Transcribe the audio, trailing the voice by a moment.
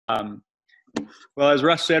Well, as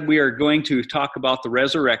Russ said, we are going to talk about the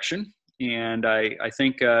resurrection. And I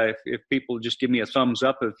think if people just give me a thumbs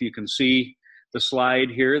up, if you can see the slide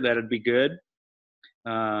here, that'd be good.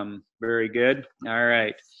 Very good. All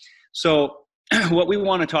right. So what we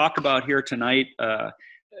want to talk about here tonight,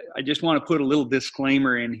 I just want to put a little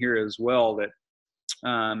disclaimer in here as well that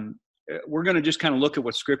we're going to just kind of look at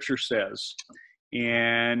what Scripture says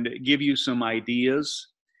and give you some ideas.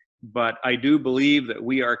 But I do believe that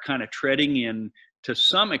we are kind of treading in, to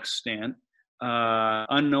some extent,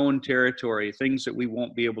 unknown territory, things that we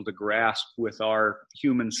won't be able to grasp with our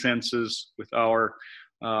human senses, with our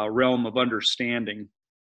realm of understanding.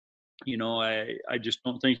 You know, I just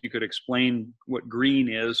don't think you could explain what green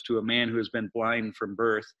is to a man who has been blind from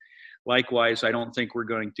birth. Likewise, I don't think we're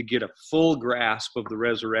going to get a full grasp of the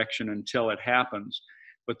resurrection until it happens.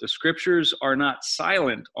 But the Scriptures are not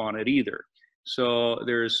silent on it either. So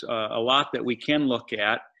there's a lot that we can look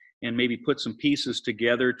at and maybe put some pieces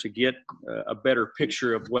together to get a better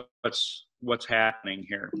picture of what's happening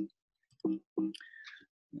here.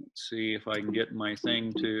 Let's see if I can get my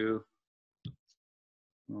thing to,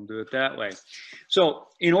 I'll do it that way. So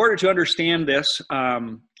in order to understand this,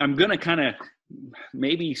 I'm going to kind of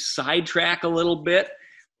maybe sidetrack a little bit,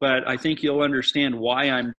 but I think you'll understand why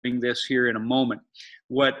I'm doing this here in a moment.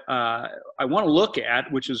 What I want to look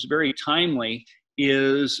at, which is very timely,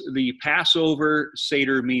 is the Passover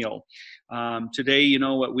Seder meal. Today, you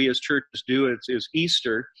know, what we as churches do is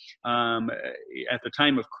Easter. At the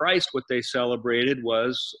time of Christ, what they celebrated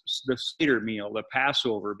was the Seder meal, the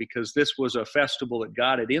Passover, because this was a festival that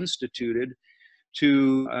God had instituted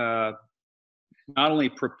to not only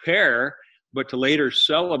prepare, but to later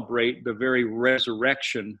celebrate the very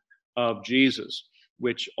resurrection of Jesus,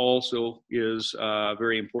 which also is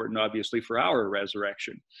very important, obviously, for our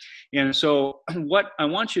resurrection. And so what I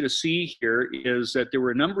want you to see here is that there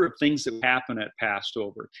were a number of things that happen at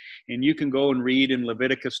Passover. And you can go and read in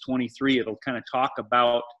Leviticus 23. It'll kind of talk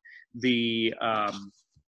about the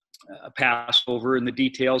Passover and the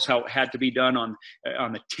details, how it had to be done on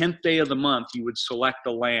the 10th day of the month. You would select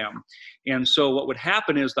a lamb. And so what would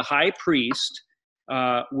happen is the high priest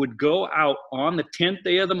would go out on the 10th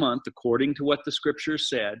day of the month, according to what the Scripture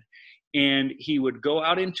said, and he would go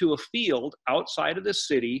out into a field outside of the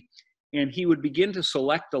city, and he would begin to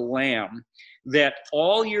select a lamb that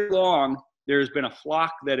all year long there's been a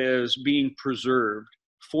flock that is being preserved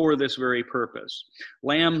for this very purpose.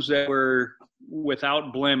 Lambs that were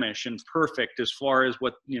without blemish and perfect as far as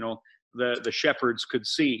what, you know, the shepherds could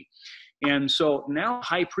see. And so now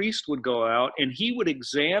high priest would go out and he would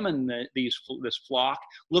examine this flock,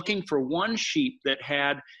 looking for one sheep that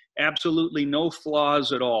had absolutely no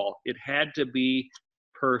flaws at all. It had to be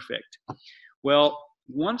perfect. Well,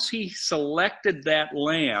 once he selected that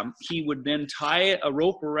lamb, he would then tie a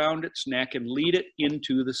rope around its neck and lead it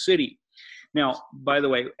into the city. Now, by the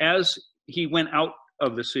way, as he went out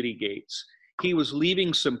of the city gates, he was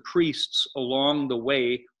leaving some priests along the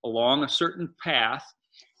way, along a certain path,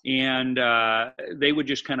 and they would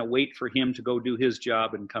just kind of wait for him to go do his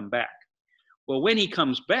job and come back. Well, when he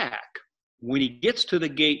comes back, when he gets to the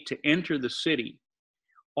gate to enter the city,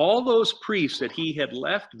 all those priests that he had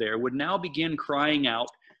left there would now begin crying out,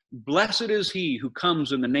 "Blessed is he who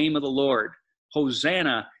comes in the name of the Lord.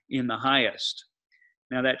 Hosanna in the highest."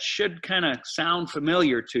 Now that should kind of sound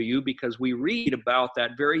familiar to you because we read about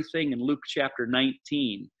that very thing in Luke chapter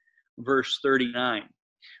 19, verse 39.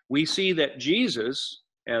 We see that Jesus,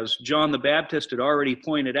 as John the Baptist had already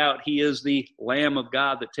pointed out, he is the Lamb of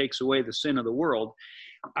God that takes away the sin of the world.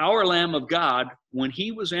 Our Lamb of God, when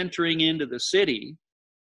he was entering into the city,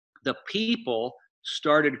 the people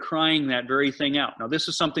started crying that very thing out. Now, this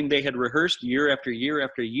is something they had rehearsed year after year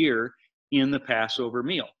after year in the Passover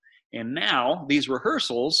meal. And now these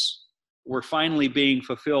rehearsals were finally being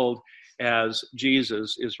fulfilled as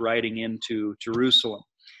Jesus is riding into Jerusalem.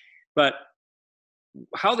 But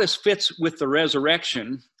how this fits with the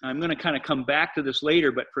resurrection, I'm going to kind of come back to this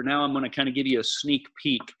later, but for now I'm going to kind of give you a sneak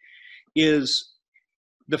peek, is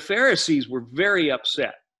the Pharisees were very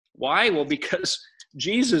upset. Why? Well, because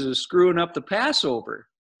Jesus is screwing up the Passover.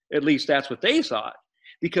 At least that's what they thought.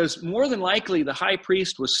 Because more than likely the high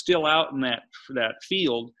priest was still out in that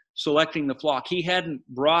field selecting the flock. He hadn't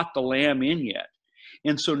brought the lamb in yet.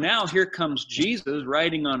 And so now here comes Jesus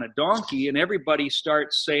riding on a donkey, and everybody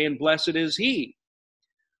starts saying, "Blessed is he."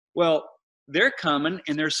 Well, they're coming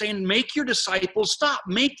and they're saying, "Make your disciples stop.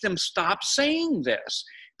 Make them stop saying this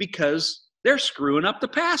because they're screwing up the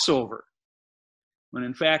Passover." When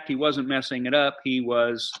in fact, he wasn't messing it up. He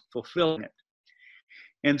was fulfilling it.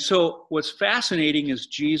 And so what's fascinating is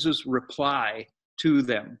Jesus' reply to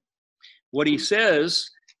them. What he says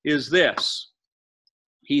is this.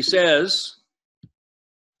 He says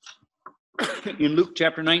in Luke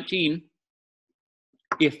chapter 19,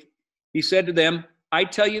 if he said to them, I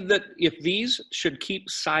tell you that if these should keep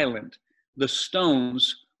silent, the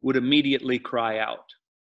stones would immediately cry out.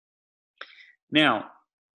 Now,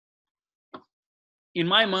 in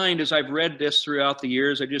my mind, as I've read this throughout the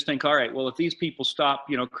years, I just think, all right, well, if these people stop,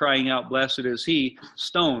 crying out, blessed is he,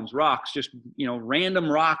 stones, rocks, just, random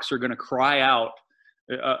rocks are going to cry out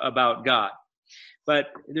about God. But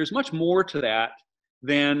there's much more to that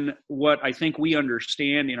than what I think we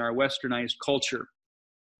understand in our westernized culture.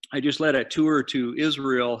 I just led a tour to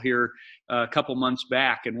Israel here a couple months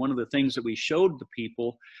back, and one of the things that we showed the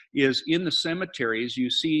people is in the cemeteries, you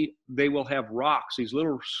see they will have rocks, these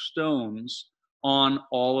little stones on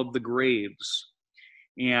all of the graves.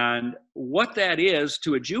 And what that is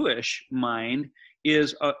to a Jewish mind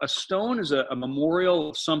is a stone is a memorial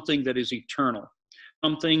of something that is eternal,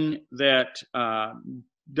 something that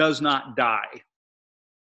does not die.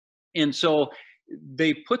 And so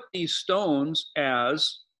they put these stones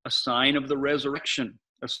as a sign of the resurrection,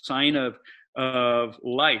 a sign of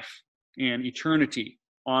life and eternity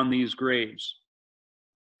on these graves.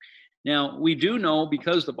 Now, we do know,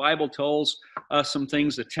 because the Bible tells us some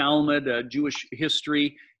things, the Talmud, Jewish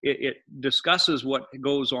history, it discusses what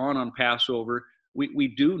goes on Passover. We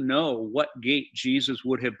do know what gate Jesus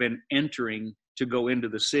would have been entering to go into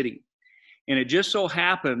the city. And it just so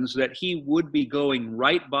happens that he would be going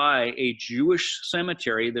right by a Jewish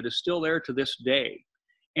cemetery that is still there to this day,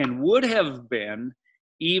 and would have been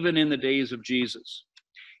even in the days of Jesus.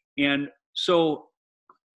 And so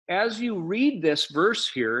as you read this verse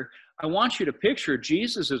here, I want you to picture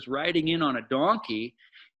Jesus is riding in on a donkey,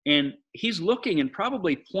 and he's looking and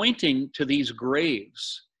probably pointing to these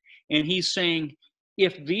graves. And he's saying,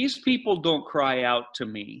 if these people don't cry out to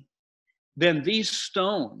me, then these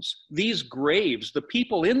stones, these graves, the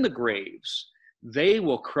people in the graves, they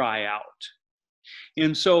will cry out.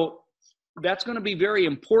 And so that's going to be very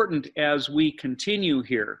important as we continue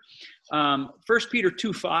here. 1 Peter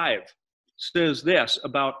 2:5 says this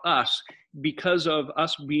about us, because of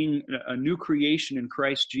us being a new creation in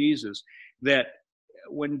Christ Jesus, that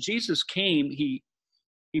when Jesus came, he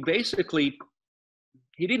basically,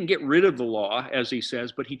 he didn't get rid of the law, as he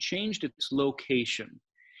says, but he changed its location.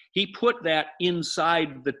 He put that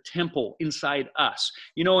inside the temple, inside us.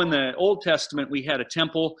 In the Old Testament, we had a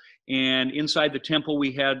temple, and inside the temple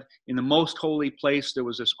we had, in the most holy place, there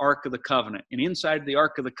was this Ark of the Covenant. And inside the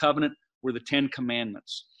Ark of the Covenant were the 10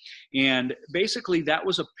 Commandments. And basically that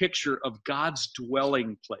was a picture of God's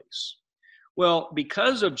dwelling place. Well,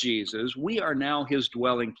 because of Jesus, we are now his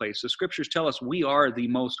dwelling place. The scriptures tell us we are the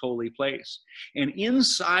most holy place. And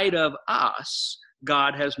inside of us,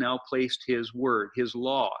 God has now placed his word, his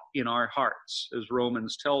law in our hearts, as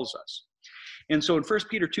Romans tells us. And so in 1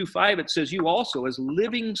 Peter 2:5, it says, you also, as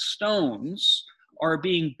living stones, are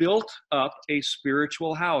being built up a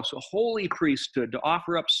spiritual house, a holy priesthood, to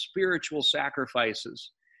offer up spiritual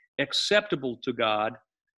sacrifices acceptable to God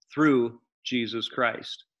through Jesus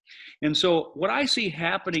Christ. And so what I see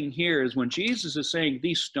happening here is when Jesus is saying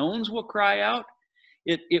these stones will cry out,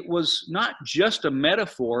 it was not just a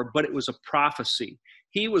metaphor, but it was a prophecy.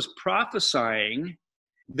 He was prophesying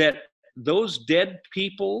that those dead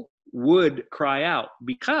people would cry out,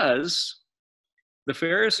 because the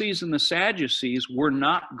Pharisees and the Sadducees were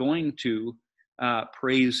not going to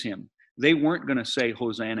praise him. They weren't going to say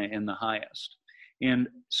Hosanna in the highest. And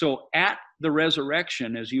so at the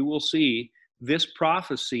resurrection, as you will see, this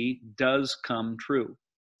prophecy does come true.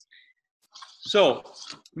 So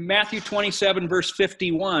Matthew 27 verse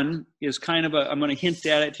 51 is kind of I'm going to hint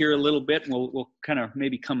at it here a little bit, and we'll kind of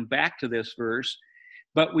maybe come back to this verse.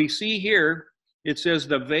 But we see here, it says,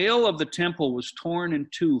 the veil of the temple was torn in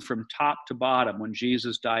two from top to bottom when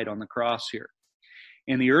Jesus died on the cross here.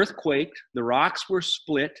 And the earth quaked, the rocks were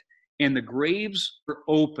split, and the graves were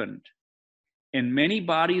opened. And many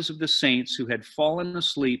bodies of the saints who had fallen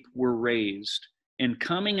asleep were raised. And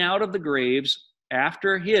coming out of the graves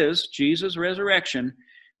after Jesus' resurrection,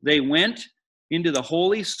 they went into the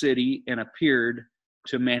holy city and appeared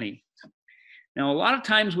to many. Now, a lot of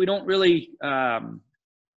times we don't really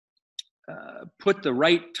put the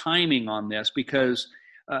right timing on this, because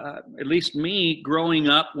at least me growing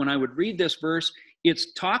up, when I would read this verse,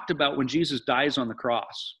 it's talked about when Jesus dies on the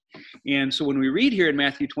cross. And so when we read here in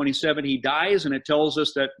Matthew 27, he dies, and it tells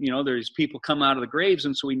us that, there's people come out of the graves.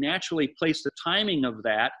 And so we naturally place the timing of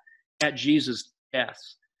that at Jesus' death.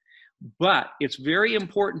 But it's very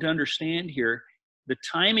important to understand here, the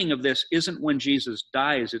timing of this isn't when Jesus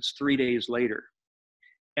dies, it's 3 days later.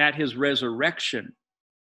 At his resurrection,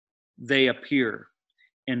 they appear.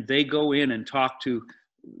 and they go in and talk to,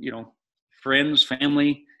 friends,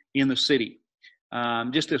 family in the city.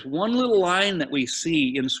 Just this one little line that we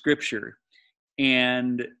see in Scripture,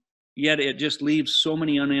 and yet it just leaves so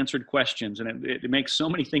many unanswered questions, and it makes so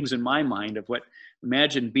many things in my mind of what,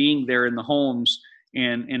 imagine being there in the homes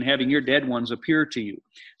and having your dead ones appear to you.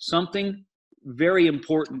 Something very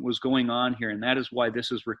important was going on here, and that is why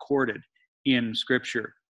this is recorded in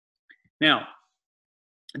Scripture. Now,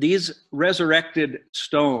 these resurrected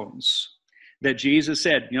stones that Jesus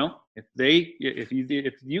said, if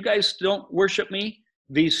you guys don't worship me,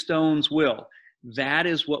 these stones will. That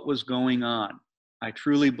is what was going on. I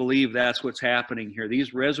truly believe that's what's happening here.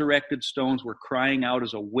 These resurrected stones were crying out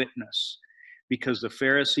as a witness because the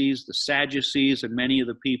Pharisees, the Sadducees, and many of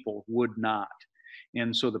the people would not.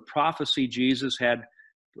 And so the prophecy Jesus had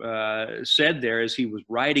said there as he was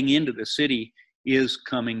riding into the city is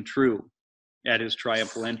coming true at his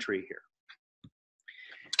triumphal entry here.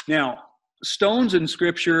 Now, stones in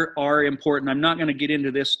Scripture are important. I'm not going to get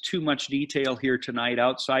into this too much detail here tonight.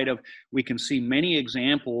 Outside of, we can see many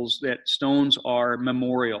examples that stones are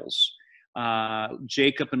memorials.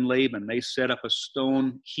 Jacob and Laban, they set up a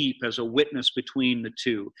stone heap as a witness between the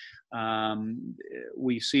two.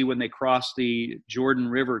 We see when they crossed the Jordan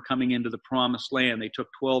River coming into the Promised Land, they took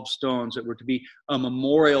 12 stones that were to be a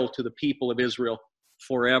memorial to the people of Israel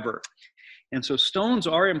forever. And so stones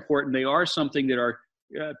are important. They are something that are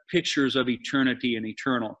pictures of eternity and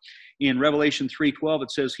eternal. In Revelation 3:12,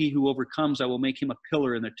 it says, "He who overcomes, I will make him a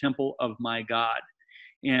pillar in the temple of my God."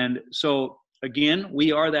 And so, again,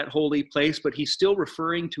 we are that holy place, but he's still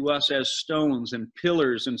referring to us as stones and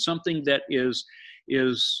pillars and something that is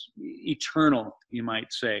eternal, you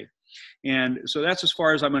might say. And so that's as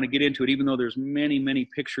far as I'm going to get into it, even though there's many, many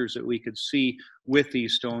pictures that we could see with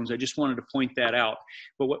these stones. I just wanted to point that out.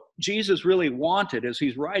 But what Jesus really wanted as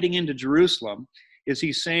he's riding into Jerusalem is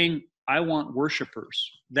he's saying, I want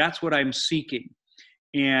worshipers. That's what I'm seeking.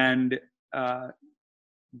 And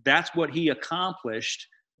that's what he accomplished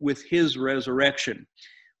with his resurrection.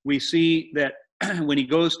 We see that when he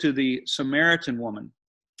goes to the Samaritan woman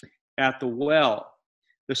at the well,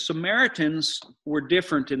 the Samaritans were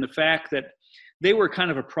different in the fact that they were kind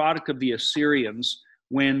of a product of the Assyrians.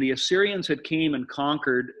 When the Assyrians had came and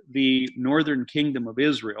conquered the northern kingdom of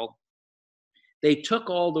Israel, they took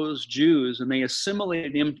all those Jews and they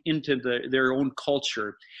assimilated them into their own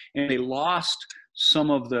culture, and they lost some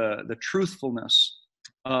of the truthfulness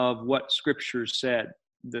of what Scripture said.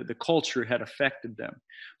 The culture had affected them.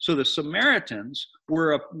 So the Samaritans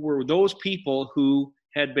were those people who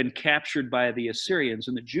had been captured by the Assyrians,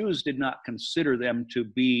 and the Jews did not consider them to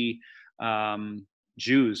be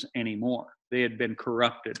Jews anymore. They had been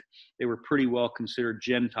corrupted. They were pretty well considered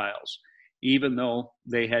Gentiles, even though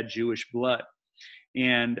they had Jewish blood.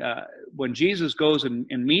 And when Jesus goes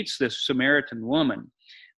and meets this Samaritan woman,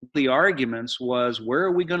 the arguments was, where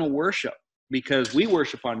are we going to worship? Because we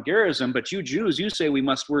worship on Gerizim, but you Jews, you say we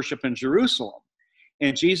must worship in Jerusalem.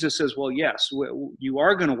 And Jesus says, well, yes, you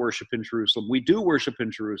are going to worship in Jerusalem. We do worship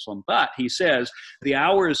in Jerusalem. But he says, the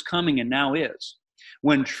hour is coming and now is,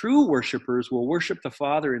 when true worshipers will worship the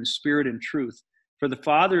Father in spirit and truth. For the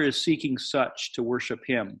Father is seeking such to worship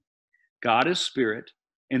him. God is spirit,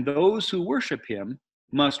 and those who worship him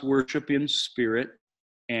must worship in spirit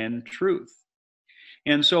and truth.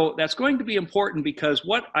 And so that's going to be important, because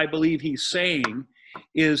what I believe he's saying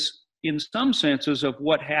is, in some senses, of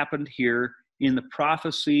what happened here in the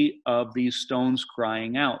prophecy of these stones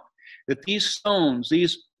crying out. That these stones,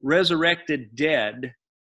 these resurrected dead,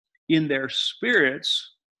 in their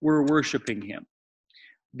spirits were worshiping him.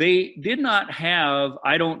 They did not have,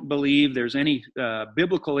 I don't believe there's any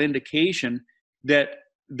biblical indication that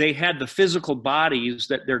they had the physical bodies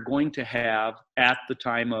that they're going to have at the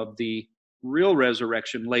time of the real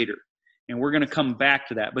resurrection later. And we're going to come back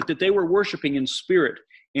to that. But that they were worshiping in spirit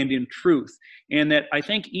and in truth. And that I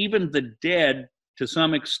think even the dead, to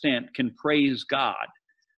some extent, can praise God.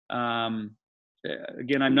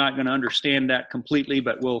 Again, I'm not going to understand that completely,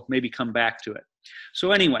 but we'll maybe come back to it.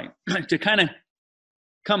 So anyway, to kind of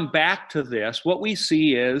come back to this, what we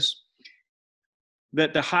see is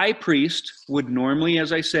that the high priest would normally,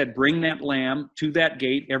 as I said, bring that lamb to that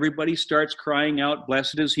gate. Everybody starts crying out,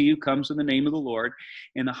 "Blessed is he who comes in the name of the Lord."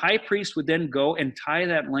 And the high priest would then go and tie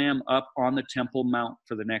that lamb up on the Temple Mount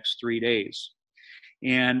for the next 3 days.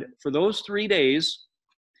 And for those 3 days,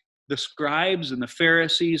 the scribes and the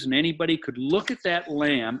Pharisees and anybody could look at that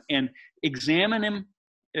lamb and examine him,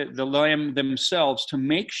 the lamb themselves, to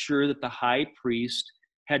make sure that the high priest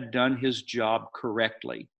had done his job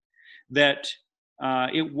correctly. That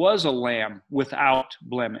it was a lamb without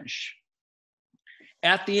blemish.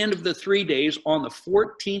 At the end of the 3 days, on the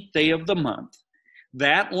 14th day of the month,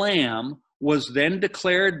 that lamb was then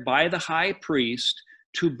declared by the high priest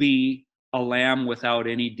to be a lamb without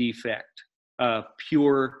any defect, a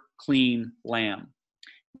pure, clean lamb.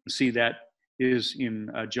 See, that is in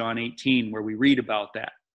John 18, where we read about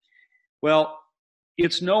that. Well,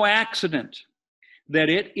 it's no accident that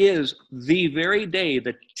it is the very day,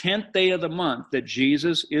 the 10th day of the month, that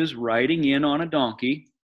Jesus is riding in on a donkey,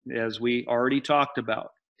 as we already talked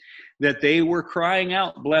about, that they were crying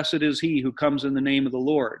out, "Blessed is he who comes in the name of the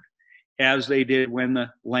Lord," as they did when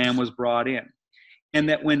the lamb was brought in. And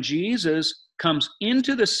that when Jesus comes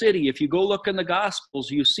into the city, if you go look in the Gospels,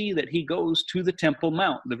 you see that he goes to the Temple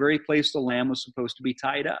Mount, the very place the lamb was supposed to be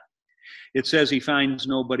tied up. It says he finds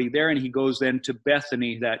nobody there, and he goes then to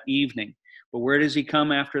Bethany that evening. But where does he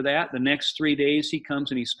come after that? The next 3 days he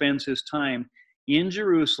comes and he spends his time in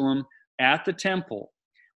Jerusalem at the temple,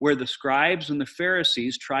 where the scribes and the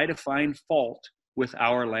Pharisees try to find fault with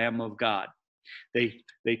our Lamb of God. They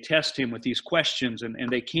test him with these questions, and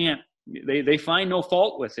they can't. They find no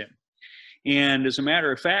fault with him. And as a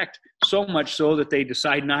matter of fact, so much so that they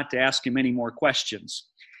decide not to ask him any more questions.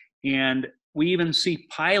 And we even see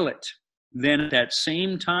Pilate then at that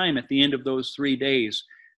same time, at the end of those 3 days,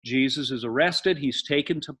 Jesus is arrested. He's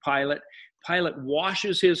taken to Pilate. Pilate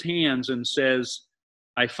washes his hands and says,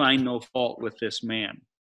 "I find no fault with this man."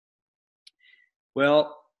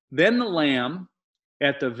 Well, then the lamb,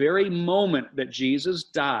 at the very moment that Jesus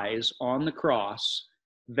dies on the cross,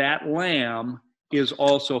 that lamb is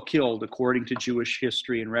also killed according to Jewish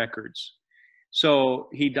history and records. So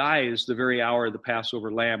he dies the very hour the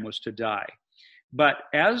Passover lamb was to die. But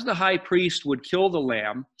as the high priest would kill the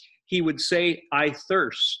lamb, he would say, "I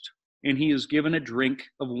thirst," and he is given a drink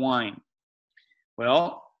of wine.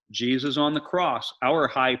 Well, Jesus on the cross, our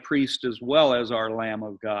high priest as well as our Lamb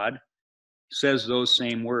of God, says those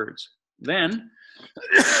same words. Then,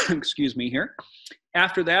 excuse me here,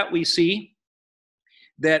 after that we see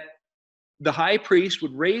that the high priest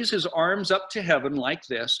would raise his arms up to heaven like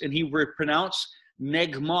this, and he would pronounce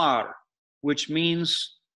Negmar, which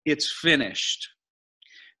means it's finished.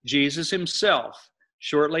 Jesus himself,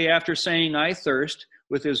 shortly after saying, "I thirst,"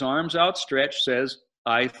 with his arms outstretched, says,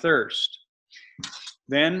 "I thirst."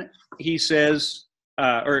 Then he says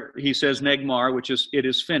Negmar, which is, "It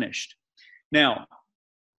is finished." Now,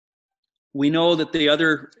 we know that the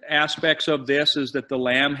other aspects of this is that the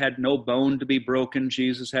lamb had no bone to be broken.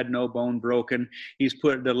 Jesus had no bone broken.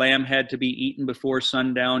 The lamb had to be eaten before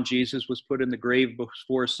sundown. Jesus was put in the grave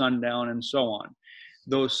before sundown, and so on.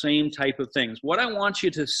 Those same type of things. What I want you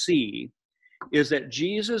to see is that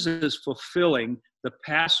Jesus is fulfilling the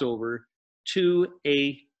Passover to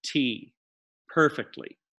a T,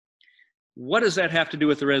 perfectly. What does that have to do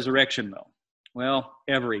with the resurrection, though? Well,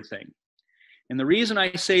 everything. And the reason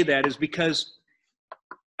I say that is because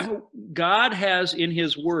God has in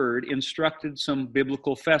his word instructed some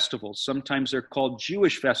biblical festivals. Sometimes they're called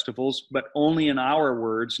Jewish festivals, but only in our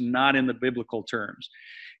words, not in the biblical terms.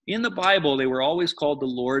 In the Bible, they were always called the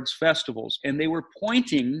Lord's festivals, and they were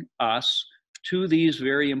pointing us to these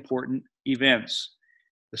very important events.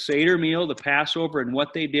 The Seder meal, the Passover, and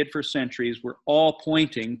what they did for centuries were all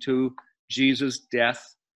pointing to Jesus'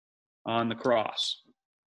 death on the cross.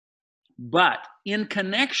 But in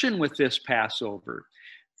connection with this Passover,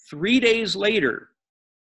 3 days later,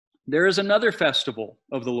 there is another festival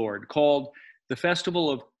of the Lord called the Festival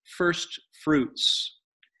of First Fruits.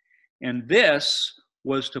 And this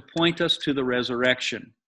was to point us to the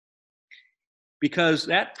resurrection. Because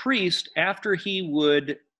that priest, after he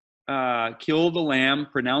would kill the lamb,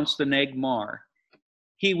 pronounce the Negmar,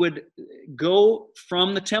 he would go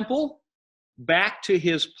from the temple back to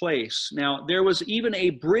his place. Now, there was even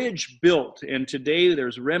a bridge built, and today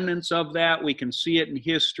there's remnants of that. We can see it in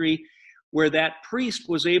history, where that priest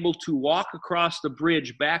was able to walk across the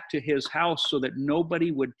bridge back to his house so that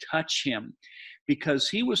nobody would touch him, because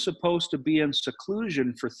he was supposed to be in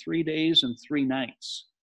seclusion for 3 days and 3 nights.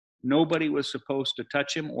 Nobody was supposed to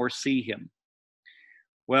touch him or see him.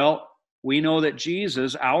 Well, we know that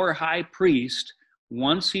Jesus, our high priest,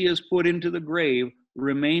 once he is put into the grave,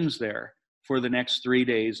 remains there for the next 3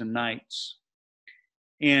 days and nights.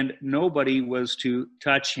 And nobody was to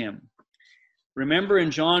touch him. Remember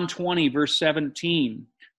in John 20, verse 17,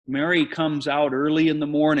 Mary comes out early in the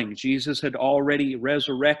morning. Jesus had already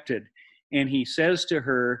resurrected. And he says to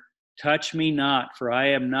her, "Touch me not, for I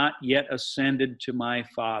am not yet ascended to my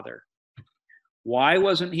Father." Why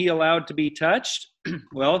wasn't he allowed to be touched?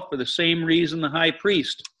 Well, for the same reason the high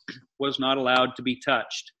priest was not allowed to be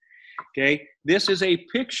touched. Okay, this is a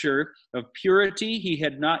picture of purity. He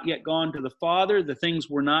had not yet gone to the Father. The things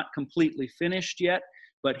were not completely finished yet.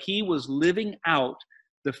 but he was living out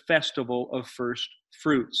the festival of first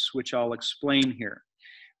fruits, which I'll explain here.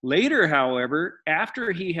 Later, however,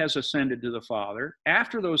 after he has ascended to the Father,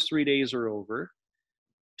 after those 3 days are over,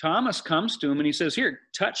 Thomas comes to him and he says, "Here,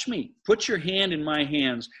 touch me. Put your hand in my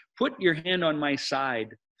hands. Put your hand on my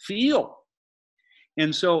side. Feel."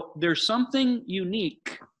 And so there's something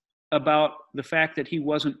unique about the fact that he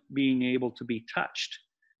wasn't being able to be touched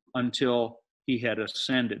until he had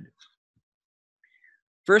ascended.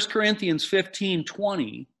 1 Corinthians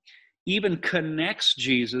 15:20 even connects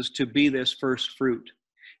Jesus to be this first fruit.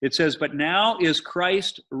 It says, "But now is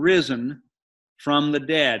Christ risen from the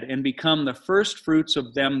dead and become the first fruits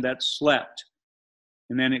of them that slept."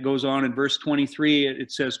 And then it goes on in verse 23,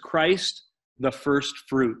 it says, "Christ the first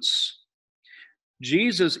fruits."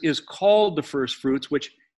 Jesus is called the first fruits,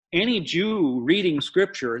 which any Jew reading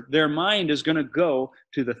scripture, their mind is going to go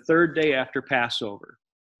to the third day after Passover.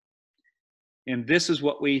 And this is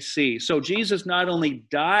what we see. So Jesus not only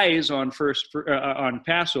dies on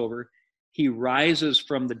Passover, he rises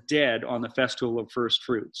from the dead on the festival of first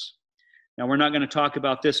fruits. Now, we're not going to talk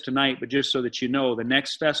about this tonight, but just so that you know, the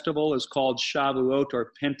next festival is called Shavuot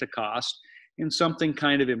or Pentecost, and something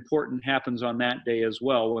kind of important happens on that day as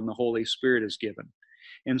well when the Holy Spirit is given.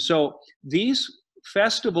 And so these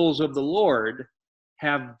festivals of the Lord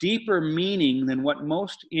have deeper meaning than what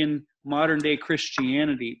most in modern-day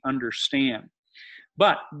Christianity understand.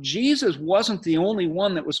 But Jesus wasn't the only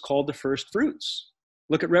one that was called the first fruits.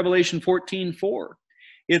 Look at Revelation 14:4.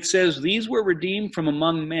 It says, "These were redeemed from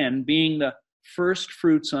among men, being the first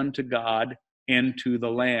fruits unto God and to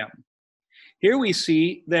the Lamb." Here we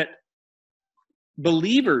see that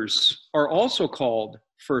believers are also called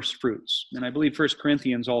first fruits. And I believe 1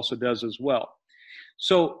 Corinthians also does as well.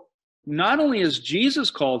 So not only is Jesus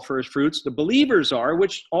called first fruits, the believers are,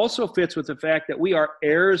 which also fits with the fact that we are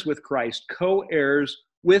heirs with Christ, co-heirs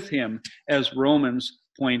with him, as Romans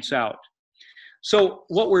points out. So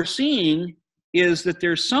what we're seeing is that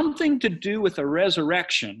there's something to do with a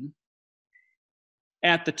resurrection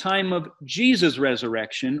at the time of Jesus'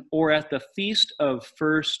 resurrection or at the Feast of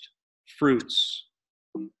First Fruits.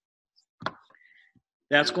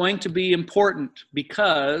 That's going to be important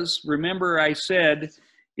because, remember I said,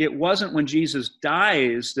 it wasn't when Jesus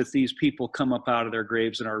dies that these people come up out of their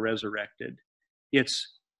graves and are resurrected.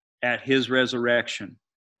 It's at his resurrection,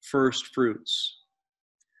 first fruits.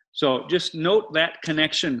 So just note that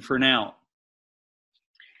connection for now.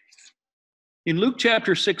 In Luke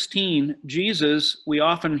chapter 16, Jesus, we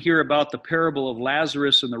often hear about the parable of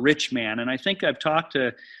Lazarus and the rich man. And I think I've talked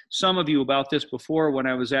to some of you about this before when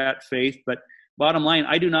I was at Faith. But bottom line,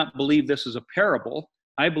 I do not believe this is a parable.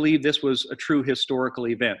 I believe this was a true historical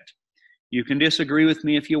event. You can disagree with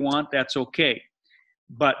me if you want, that's okay.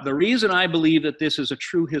 But the reason I believe that this is a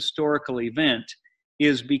true historical event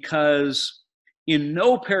is because in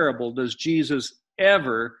no parable does Jesus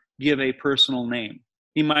ever give a personal name.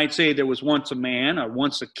 He might say there was once a man or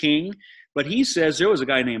once a king, but he says there was a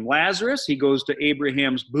guy named Lazarus. He goes to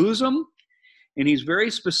Abraham's bosom, and he's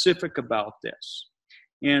very specific about this.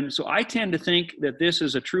 And so I tend to think that this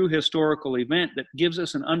is a true historical event that gives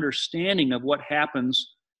us an understanding of what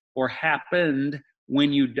happens or happened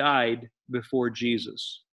when you died before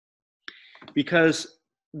Jesus. Because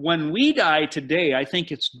when we die today, I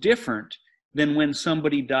think it's different than when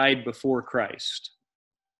somebody died before Christ.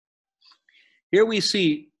 Here we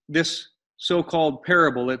see this so-called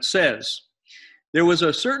parable. It says, "There was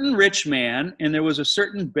a certain rich man, and there was a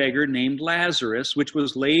certain beggar named Lazarus, which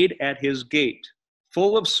was laid at his gate,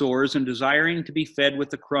 full of sores and desiring to be fed with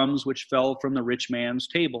the crumbs which fell from the rich man's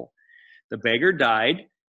table. The beggar died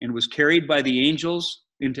and was carried by the angels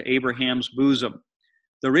into Abraham's bosom.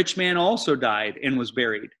 The rich man also died and was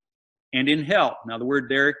buried. And in hell," now the word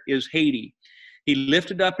there is Hades, "he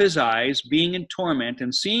lifted up his eyes, being in torment,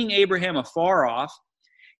 and seeing Abraham afar off,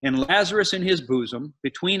 and Lazarus in his bosom,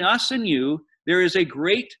 between us and you, there is a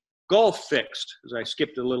great gulf fixed." As I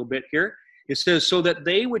skipped a little bit here, it says, "So that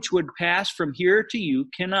they which would pass from here to you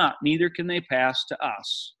cannot, neither can they pass to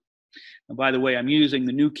us." And by the way, I'm using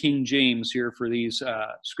the New King James here for these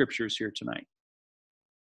scriptures here tonight.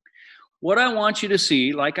 What I want you to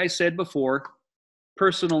see, like I said before,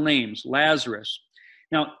 personal names, Lazarus.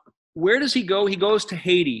 Now, where does he go? He goes to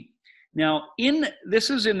Hades. Now, this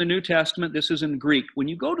is in the New Testament, this is in Greek. When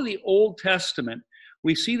you go to the Old Testament,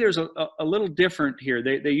 we see there's a little different here.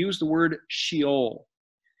 They use the word Sheol.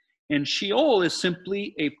 And Sheol is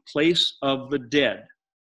simply a place of the dead.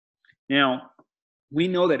 Now, we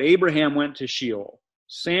know that Abraham went to Sheol.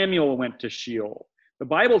 Samuel went to Sheol. The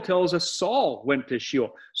Bible tells us Saul went to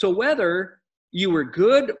Sheol. So whether you were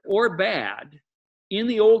good or bad, in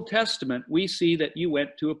the Old Testament, we see that you went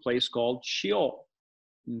to a place called Sheol.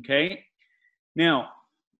 Okay? Now,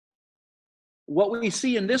 what we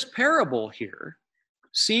see in this parable here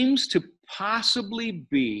seems to possibly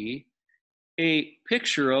be a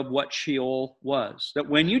picture of what Sheol was. That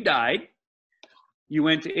when you died, you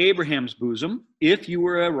went to Abraham's bosom if you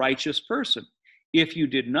were a righteous person. If you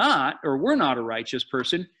did not, or were not a righteous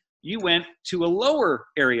person, you went to a lower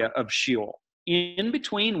area of Sheol, in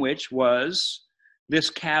between which was this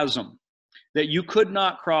chasm that you could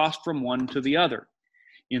not cross from one to the other.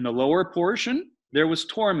 In the lower portion, there was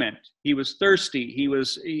torment. He was thirsty.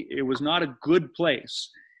 It was not a good place.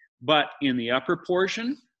 But in the upper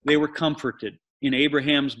portion, they were comforted in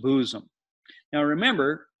Abraham's bosom. Now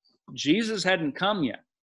remember, Jesus hadn't come yet.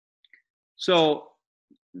 So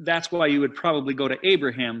that's why you would probably go to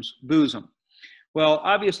Abraham's bosom. Well,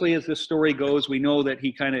 obviously, as this story goes, we know that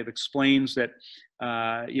he kind of explains that,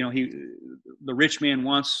 the rich man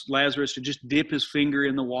wants Lazarus to just dip his finger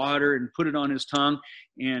in the water and put it on his tongue.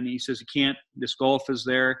 And he says he can't. This gulf is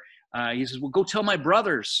there. He says, well, go tell my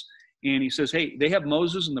brothers. And he says, hey, they have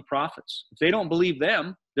Moses and the prophets. If they don't believe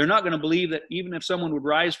them, they're not going to believe that even if someone would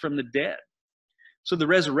rise from the dead. So the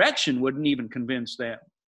resurrection wouldn't even convince them.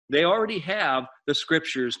 They already have the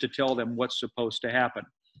scriptures to tell them what's supposed to happen.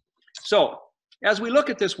 So as we look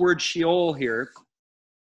at this word Sheol here,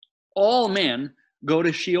 all men go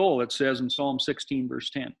to Sheol, it says in Psalm 16, verse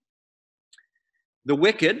 10. The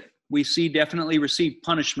wicked, we see, definitely receive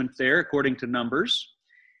punishment there, according to Numbers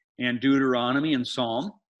and Deuteronomy and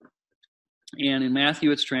Psalm. And in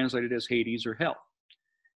Matthew, it's translated as Hades or hell.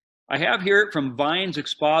 I have here from Vine's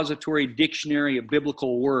Expository Dictionary of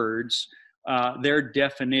Biblical Words, their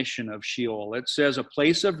definition of Sheol. It says a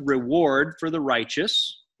place of reward for the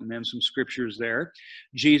righteous, and then some scriptures there.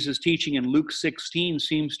 Jesus' teaching in Luke 16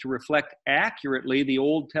 seems to reflect accurately the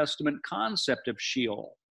Old Testament concept of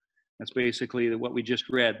Sheol. That's basically what we just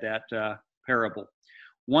read, that parable.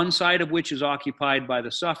 One side of which is occupied by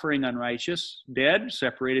the suffering unrighteous, dead,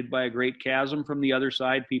 separated by a great chasm. From the other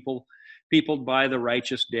side, peopled by the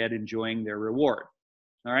righteous dead, enjoying their reward.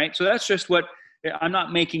 All right, so that's just what, I'm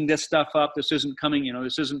not making this stuff up. This isn't coming,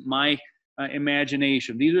 this isn't my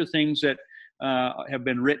imagination. These are things that have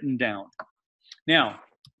been written down. Now,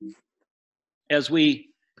 as we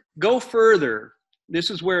go further,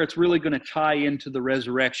 this is where it's really going to tie into the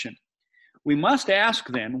resurrection. We must ask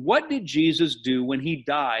then, what did Jesus do when he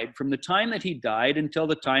died, from the time that he died until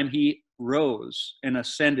the time he rose and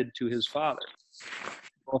ascended to his Father?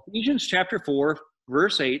 Well, Ephesians chapter 4,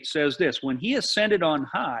 verse 8 says this: when he ascended on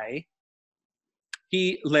high,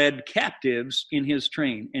 he led captives in his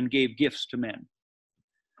train and gave gifts to men.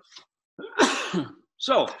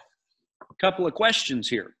 So, a couple of questions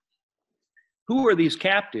here. Who are these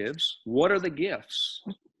captives? What are the gifts?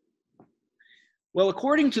 Well,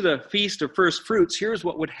 according to the Feast of First Fruits, here's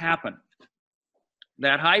what would happen.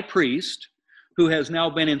 That high priest, who has now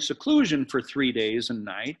been in seclusion for 3 days and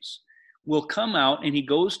nights, will come out and he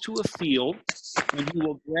goes to a field and he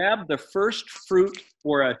will grab the first fruit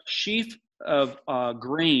or a sheaf of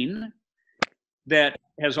grain that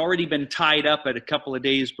has already been tied up at a couple of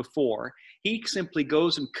days before. He simply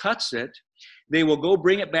goes and cuts it. They will go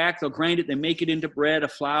bring it back. They'll grind it. They make it into bread, a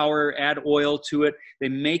flour, add oil to it. They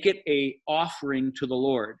make it an offering to the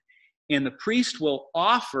Lord. And the priest will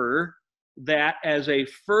offer that as a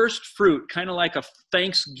first fruit, kind of like a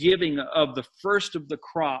thanksgiving of the first of the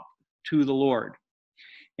crop to the Lord.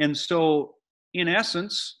 And so, in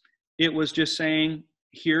essence, it was just saying,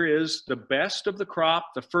 here is the best of the crop,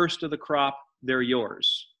 the first of the crop, they're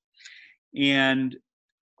yours. And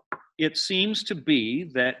it seems to be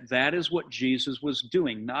that that is what Jesus was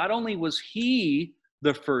doing. Not only was he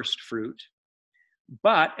the first fruit,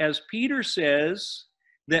 but as Peter says,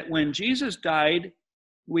 that when Jesus died,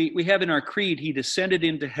 we have in our creed, he descended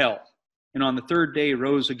into hell, and on the third day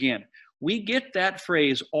rose again. We get that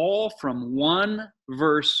phrase all from one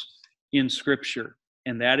verse in Scripture,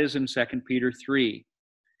 and that is in 2 Peter 3,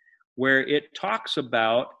 where it talks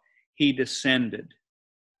about he descended.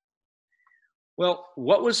 Well,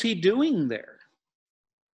 what was he doing there?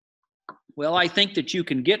 Well, I think that you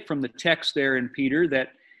can get from the text there in Peter that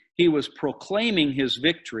he was proclaiming his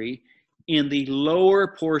victory in the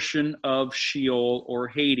lower portion of Sheol or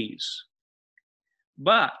Hades.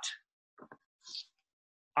 But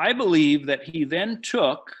I believe that he then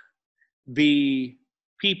took the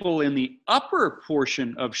people in the upper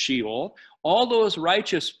portion of Sheol, all those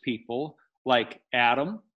righteous people like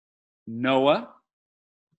Adam, Noah,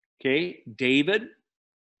 David,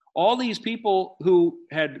 all these people who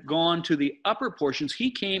had gone to the upper portions,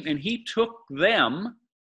 he came and he took them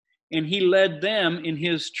and he led them in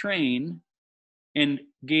his train and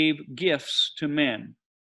gave gifts to men,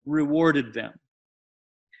 rewarded them.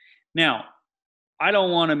 Now, I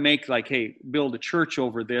don't want to make like, hey, build a church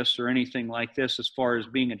over this or anything like this as far as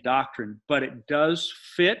being a doctrine, but it does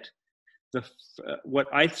fit what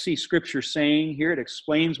I see Scripture saying here. It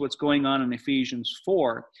explains what's going on in Ephesians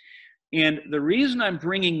 4. And the reason I'm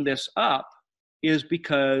bringing this up is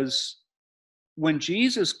because when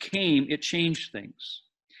Jesus came, it changed things.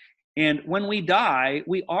 And when we die,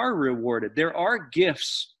 we are rewarded. There are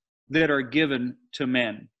gifts that are given to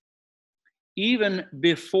men, even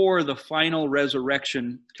before the final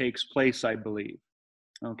resurrection takes place, I believe.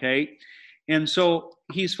 Okay? And so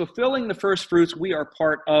he's fulfilling the first fruits. We are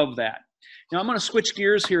part of that. Now, I'm going to switch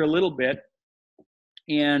gears here a little bit,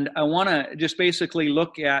 and I want to just basically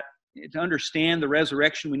look at, to understand the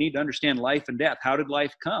resurrection, we need to understand life and death. How did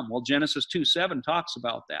life come? Well, Genesis 2:7 talks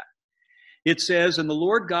about that. It says, "And the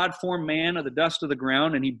Lord God formed man of the dust of the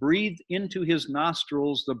ground, and he breathed into his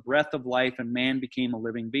nostrils the breath of life, and man became a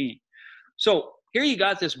living being." So here you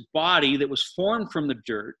got this body that was formed from the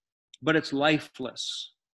dirt, but it's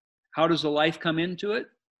lifeless. How does the life come into it?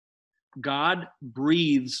 God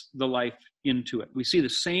breathes the life into it. We see the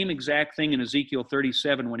same exact thing in Ezekiel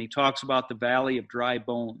 37 when he talks about the valley of dry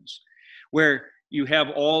bones, where you have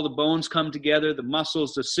all the bones come together, the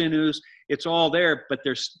muscles, the sinews, it's all there, but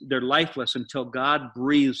they're lifeless until God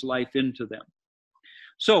breathes life into them.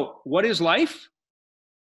 So what is life?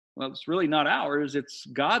 Well, it's really not ours, it's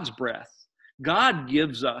God's breath. God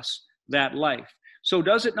gives us that life. So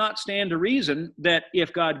does it not stand to reason that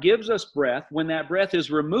if God gives us breath, when that breath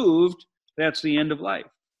is removed, that's the end of life?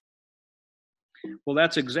 Well,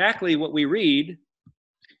 that's exactly what we read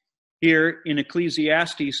here in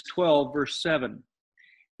Ecclesiastes 12, verse 7.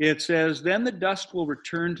 It says, "Then the dust will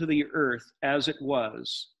return to the earth as it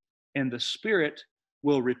was, and the spirit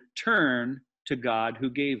will return to God who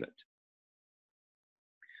gave it."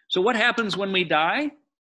 So what happens when we die?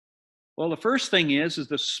 Well, the first thing is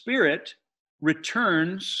the spirit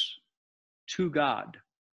returns to God,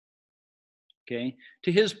 okay,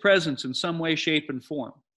 to his presence in some way, shape, and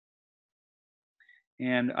form.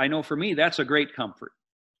 And I know for me, that's a great comfort.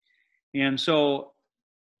 And so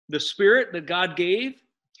the spirit that God gave,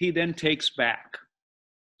 he then takes back.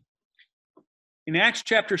 In Acts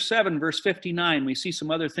chapter 7, verse 59, we see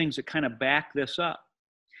some other things that kind of back this up.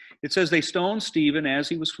 It says, "They stoned Stephen as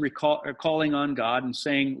he was calling on God and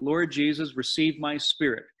saying, 'Lord Jesus, receive my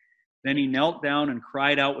spirit.' Then he knelt down and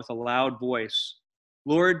cried out with a loud voice,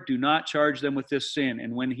 'Lord, do not charge them with this sin.'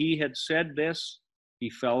 And when he had said this, he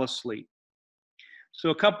fell asleep." So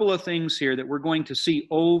a couple of things here that we're going to see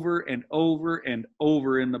over and over and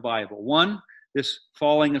over in the Bible. One, this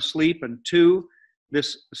falling asleep, and two,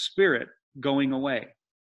 this spirit going away.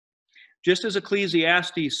 Just as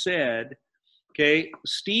Ecclesiastes said, okay,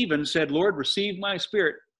 Stephen said, "Lord, receive my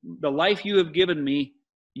spirit. The life you have given me,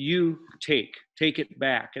 you take it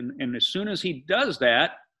back." And as soon as he does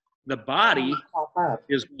that, the body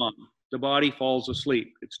is gone. The body falls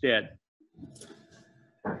asleep. It's dead.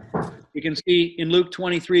 You can see in Luke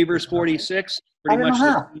 23, verse 46, pretty much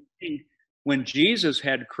the same thing. When Jesus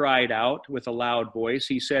had cried out with a loud voice,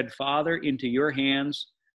 he said, "Father, into your hands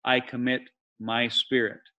I commit my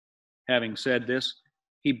spirit." Having said this,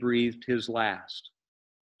 he breathed his last.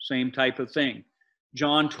 Same type of thing.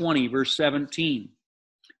 John 20, verse 17.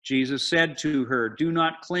 Jesus said to her, "Do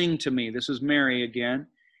not cling to me." This is Mary again.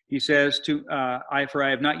 He says, for I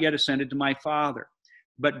have not yet ascended to my Father.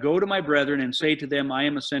 But go to my brethren and say to them, I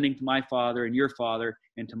am ascending to my Father and your Father,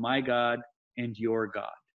 and to my God and your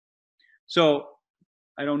God. So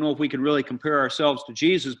I don't know if we can really compare ourselves to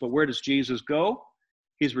Jesus, but where does Jesus go?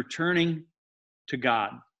 He's returning to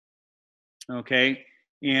God. Okay?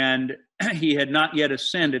 And he had not yet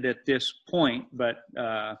ascended at this point, but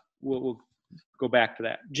we'll go back to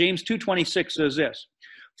that. James 2:26 says this,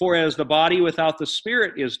 "For as the body without the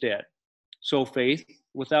spirit is dead, so faith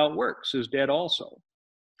without works is dead also."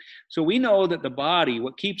 So we know that the body,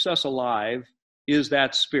 what keeps us alive, is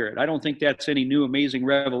that spirit. I don't think that's any new amazing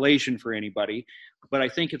revelation for anybody, but I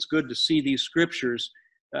think it's good to see these scriptures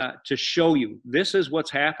to show you this is what's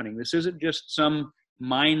happening. This isn't just some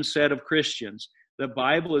mindset of Christians. The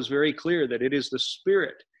Bible is very clear that it is the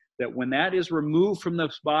spirit, that when that is removed from the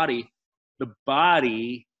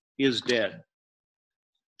body is dead.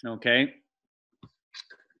 Okay?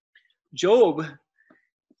 Job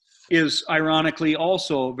is ironically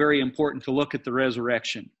also very important to look at the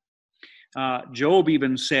resurrection. Job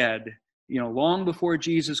even said, long before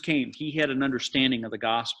Jesus came, he had an understanding of the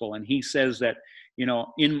gospel, and he says that,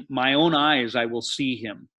 in my own eyes I will see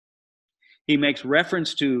him. He makes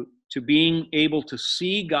reference to being able to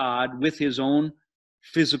see God with his own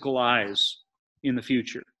physical eyes. in the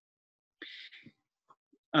future.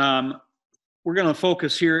 We're going to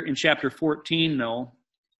focus here in chapter 14, though,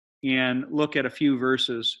 and look at a few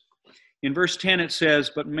verses. In verse 10, it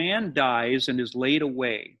says, "But man dies and is laid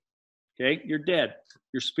away." Okay, you're dead.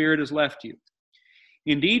 Your spirit has left you.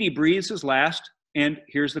 "Indeed, he breathes his last." And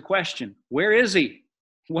here's the question: where is he?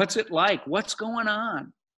 What's it like? What's going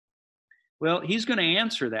on? Well, he's going to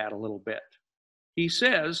answer that a little bit. He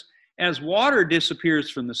says, "As water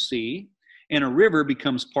disappears from the sea, and a river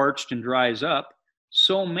becomes parched and dries up,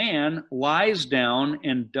 so man lies down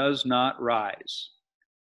and does not rise.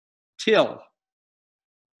 Till."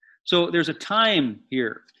 So there's a time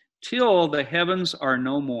here. "Till the heavens are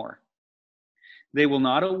no more. They will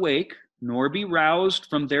not awake, nor be roused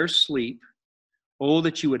from their sleep. Oh,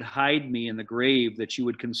 that you would hide me in the grave, that you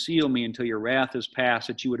would conceal me until your wrath is past,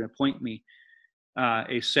 that you would appoint me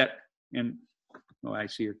a set," and oh, I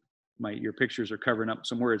see your pictures are covering up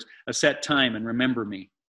some words, "a set time, and remember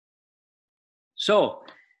me." So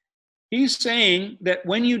he's saying that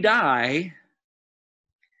when you die,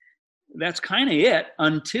 that's kind of it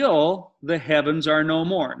until the heavens are no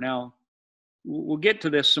more. Now, we'll get to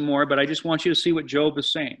this some more, but I just want you to see what Job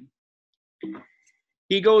is saying.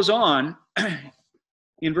 He goes on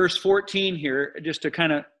in verse 14 here, just to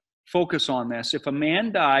kind of focus on this. "If a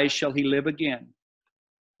man dies, shall he live again?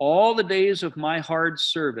 All the days of my hard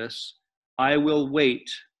service I will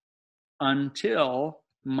wait until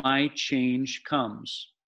my change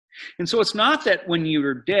comes." And so it's not that when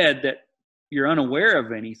you're dead that you're unaware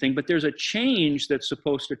of anything, but there's a change that's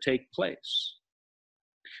supposed to take place.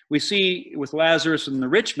 We see with Lazarus and the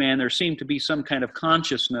rich man, there seemed to be some kind of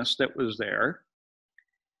consciousness that was there,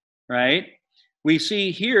 right? We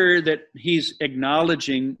see here that he's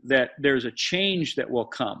acknowledging that there's a change that will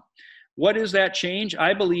come. What is that change?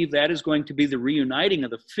 I believe that is going to be the reuniting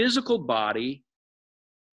of the physical body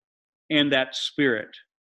and that spirit.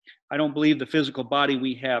 I don't believe the physical body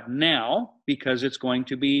we have now, because it's going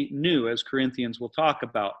to be new, as Corinthians will talk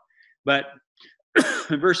about. But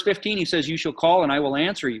in verse 15, he says, "You shall call and I will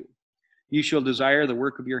answer you. You shall desire the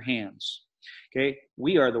work of your hands." Okay,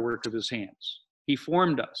 we are the work of his hands. He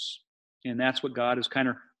formed us. And that's what God is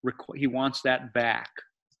he wants that back.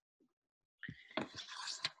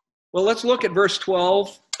 Well, let's look at verse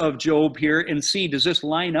 12 of Job here and see, does this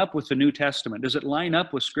line up with the New Testament? Does it line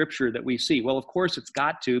up with Scripture that we see? Well, of course it's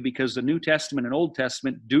got to, because the New Testament and Old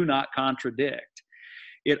Testament do not contradict.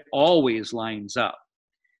 It always lines up.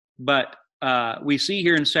 But we see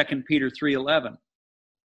here in 2 Peter 3:11,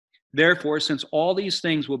 "Therefore, since all these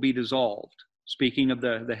things will be dissolved," speaking of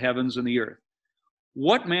the heavens and the earth,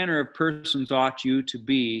 "what manner of persons ought you to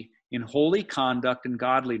be in holy conduct and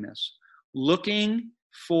godliness, looking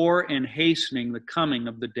for and hastening the coming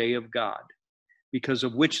of the day of God, because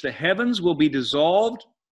of which the heavens will be dissolved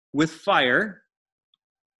with fire."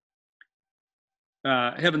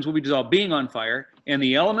 Heavens will be dissolved, being on fire, "and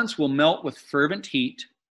the elements will melt with fervent heat.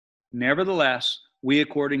 Nevertheless, we,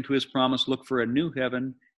 according to his promise, look for a new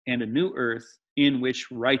heaven and a new earth in which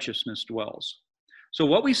righteousness dwells." So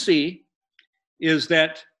what we see is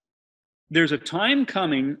that there's a time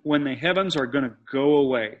coming when the heavens are going to go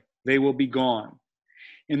away. They will be gone.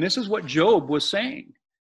 And this is what Job was saying,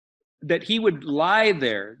 that he would lie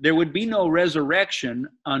there. There would be no resurrection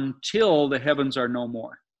until the heavens are no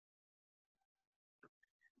more.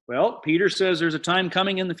 Well, Peter says there's a time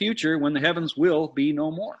coming in the future when the heavens will be no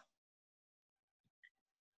more.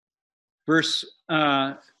 Verse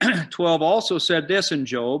 12 also said this in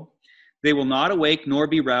Job, "They will not awake nor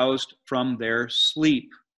be roused from their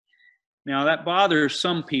sleep." Now that bothers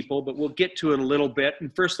some people, but we'll get to it a little bit. In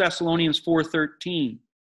 1 Thessalonians 4:13,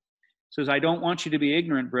 it says, "I don't want you to be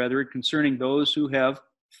ignorant, brethren, concerning those who have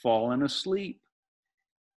fallen asleep,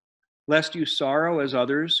 lest you sorrow as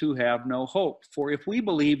others who have no hope. For if we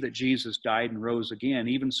believe that Jesus died and rose again,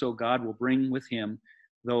 even so God will bring with him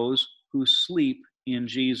those who sleep in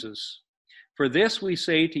Jesus. For this we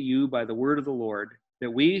say to you by the word of the Lord,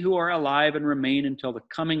 that we who are alive and remain until the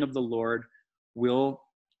coming of the Lord will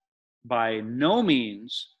by no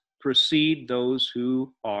means precede those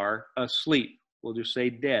who are asleep." We'll just say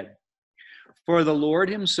dead. "For the Lord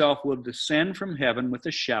himself will descend from heaven with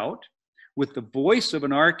a shout, with the voice of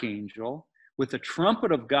an archangel, with the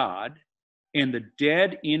trumpet of God, and the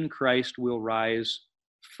dead in Christ will rise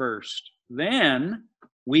first. Then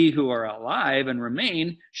we who are alive and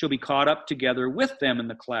remain shall be caught up together with them in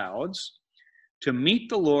the clouds to meet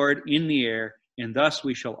the Lord in the air, and thus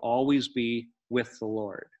we shall always be with the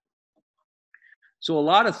Lord." So a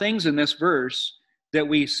lot of things in this verse that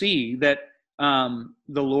we see that the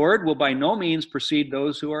Lord will by no means precede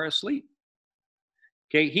those who are asleep.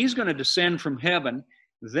 Okay, he's going to descend from heaven,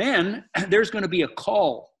 then there's going to be a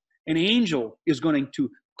call. An angel is going to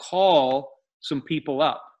call some people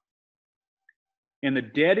up. And the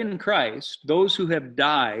dead in Christ, those who have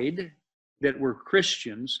died that were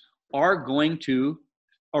Christians, are going to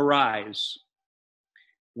arise.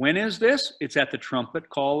 When is this? It's at the trumpet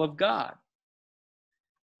call of God.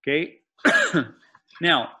 Okay?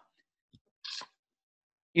 Now,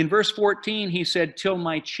 in verse 14, he said, till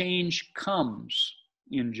my change comes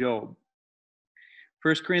in Job.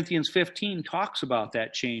 1 Corinthians 15 talks about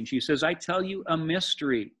that change. He says, I tell you a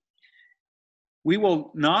mystery. We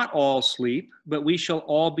will not all sleep, but we shall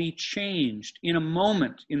all be changed in a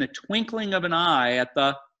moment, in the twinkling of an eye at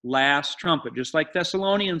the last trumpet, just like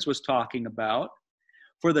Thessalonians was talking about.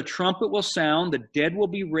 For the trumpet will sound, the dead will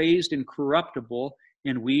be raised incorruptible,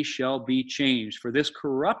 and we shall be changed. For this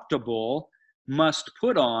corruptible must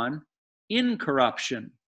put on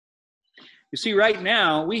incorruption. You see, right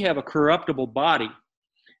now, we have a corruptible body.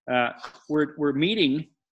 We're meeting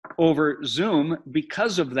over Zoom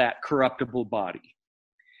because of that corruptible body.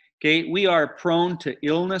 Okay, we are prone to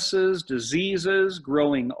illnesses, diseases,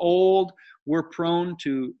 growing old. We're prone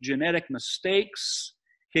to genetic mistakes.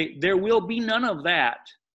 Okay, there will be none of that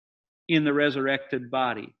in the resurrected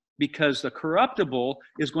body, because the corruptible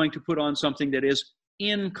is going to put on something that is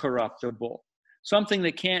incorruptible, something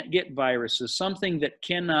that can't get viruses, something that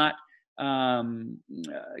cannot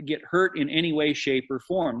get hurt in any way, shape, or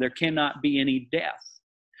form. There cannot be any death.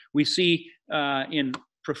 We see in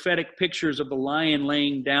prophetic pictures of the lion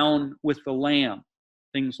laying down with the lamb,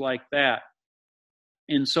 things like that.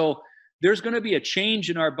 And so there's going to be a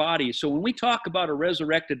change in our body. So when we talk about a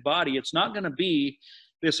resurrected body, it's not going to be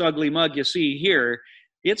this ugly mug you see here.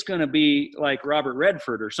 It's going to be like Robert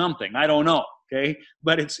Redford or something. I don't know, okay?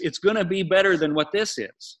 But it's going to be better than what this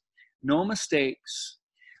is. No mistakes.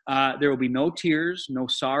 There will be no tears, no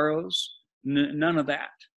sorrows, none of that.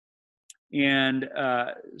 And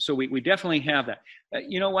so we definitely have that.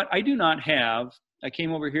 You know what? I do not have, I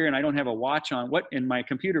came over here and I don't have a watch on. And my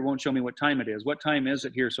computer won't show me what time it is. What time is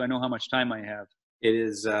it here so I know how much time I have? It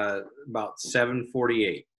is about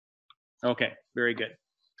 7:48. Okay, very good.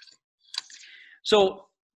 So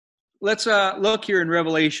let's look here in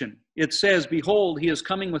Revelation. It says, behold, he is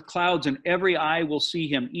coming with clouds, and every eye will see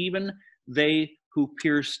him, even they who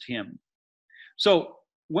pierced him. So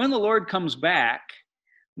when the Lord comes back,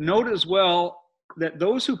 note as well that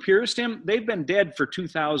those who pierced him, they've been dead for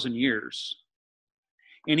 2,000 years.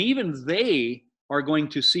 And even they are going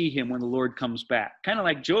to see him when the Lord comes back. Kind of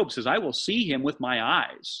like Job says, I will see him with my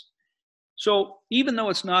eyes. So even though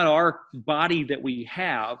it's not our body that we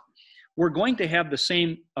have, we're going to have the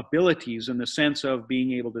same abilities in the sense of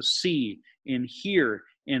being able to see and hear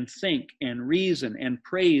and think and reason and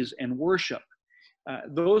praise and worship.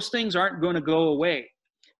 Those things aren't going to go away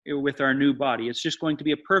with our new body. It's just going to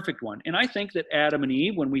be a perfect one. And I think that Adam and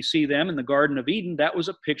Eve, when we see them in the Garden of Eden, that was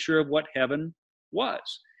a picture of what heaven was.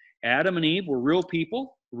 Adam and Eve were real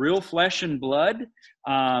people, real flesh and blood,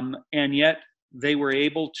 and yet they were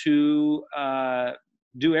able to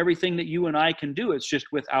do everything that you and I can do. It's just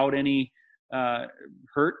without any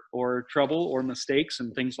hurt or trouble or mistakes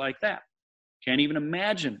and things like that. Can't even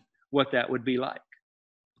imagine what that would be like.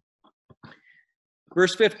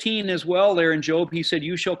 Verse 15 as well there in Job, he said,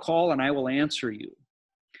 you shall call and I will answer you.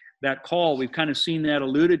 That call, we've kind of seen that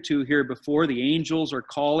alluded to here before. The angels are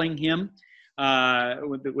calling him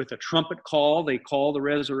with a trumpet call. They call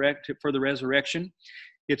for the resurrection.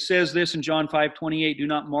 It says this in John 5:28, do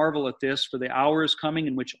not marvel at this, for the hour is coming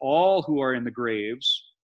in which all who are in the graves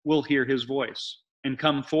will hear his voice and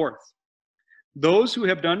come forth. Those who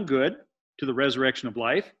have done good to the resurrection of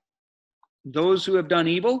life, those who have done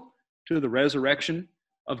evil to the resurrection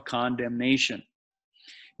of condemnation.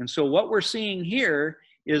 And so what we're seeing here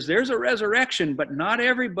is there's a resurrection, but not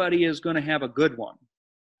everybody is going to have a good one.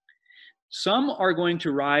 Some are going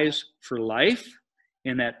to rise for life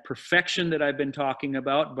in that perfection that I've been talking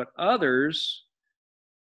about, but others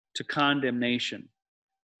to condemnation,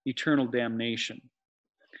 eternal damnation,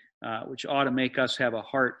 which ought to make us have a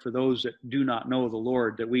heart for those that do not know the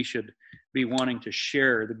Lord, that we should be wanting to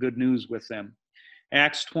share the good news with them.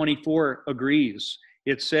 Acts 24 agrees.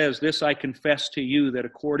 It says, this I confess to you, that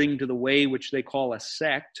according to the way which they call a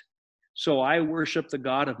sect, so I worship the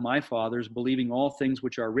God of my fathers, believing all things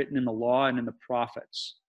which are written in the law and in the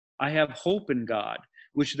prophets. I have hope in God,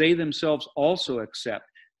 which they themselves also accept,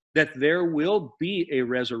 that there will be a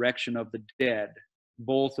resurrection of the dead,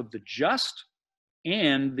 both of the just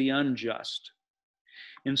and the unjust.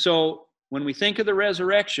 And so when we think of the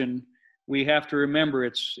resurrection, we have to remember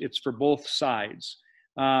it's for both sides.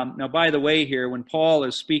 Now, by the way here, when Paul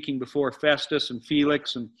is speaking before Festus and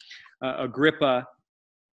Felix and Agrippa,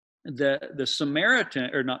 the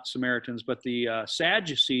Samaritan, or not Samaritans, but the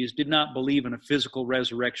Sadducees did not believe in a physical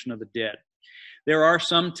resurrection of the dead. There are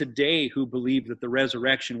some today who believe that the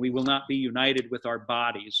resurrection, we will not be united with our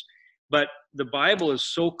bodies. But the Bible is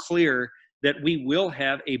so clear that we will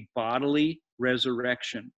have a bodily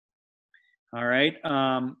resurrection. All right.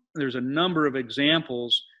 There's a number of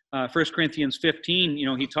examples. 1 Corinthians 15,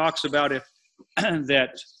 he talks about if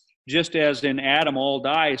that just as in Adam all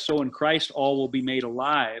die, so in Christ all will be made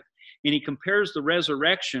alive. And he compares the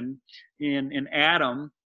resurrection in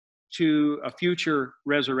Adam to a future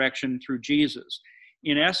resurrection through Jesus.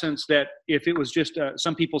 In essence, that if it was just,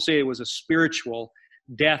 some people say it was a spiritual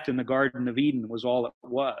death in the Garden of Eden was all it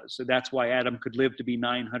was. So that's why Adam could live to be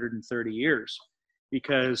 930 years,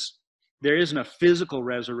 because there isn't a physical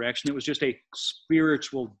resurrection. It was just a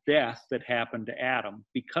spiritual death that happened to Adam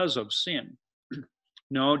because of sin.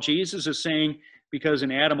 No, Jesus is saying because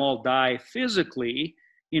in Adam all die physically,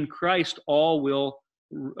 in Christ all will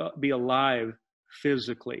be alive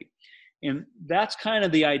physically. And that's kind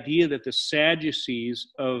of the idea that the Sadducees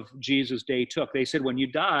of Jesus' day took. They said when you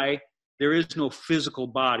die, there is no physical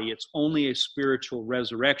body. It's only a spiritual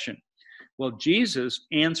resurrection. Well, Jesus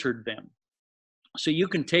answered them. So you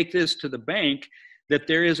can take this to the bank that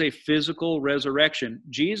there is a physical resurrection.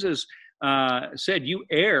 Jesus said, you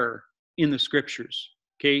err in the scriptures.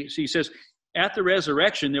 Okay, so he says, at the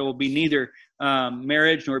resurrection, there will be neither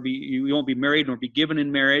marriage, you won't be married nor be given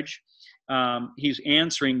in marriage. He's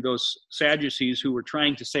answering those Sadducees who were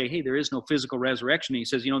trying to say, hey, there is no physical resurrection. He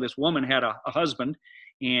says, this woman had a husband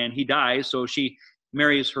and he dies, so she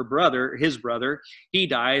marries his brother, he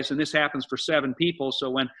dies, and this happens for 7 people.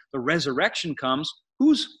 So when the resurrection comes,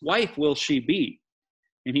 whose wife will she be?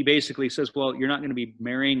 And he basically says, well, you're not going to be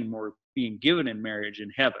marrying or being given in marriage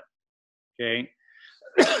in heaven. Okay.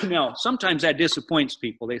 Now, sometimes that disappoints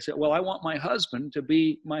people. They say, well, I want my husband to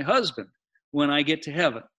be my husband when I get to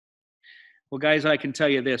heaven. Well, guys, I can tell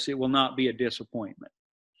you this, it will not be a disappointment.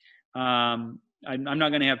 I'm not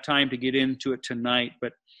going to have time to get into it tonight,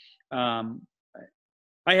 but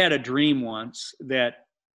I had a dream once that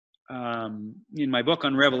in my book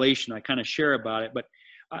on Revelation, I kind of share about it, but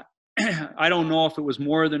I don't know if it was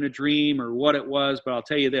more than a dream or what it was, but I'll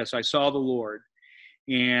tell you this, I saw the Lord.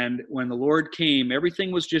 And when the Lord came,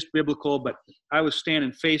 everything was just biblical, but I was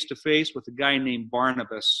standing face to face with a guy named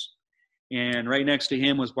Barnabas. And right next to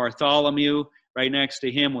him was Bartholomew, right next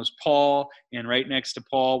to him was Paul, and right next to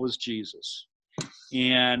Paul was Jesus.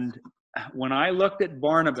 And when I looked at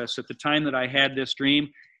Barnabas at the time that I had this dream,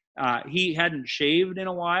 he hadn't shaved in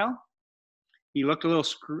a while. He looked a little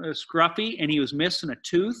scruffy, and he was missing a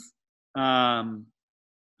tooth.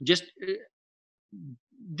 Just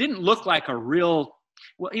didn't look like a real,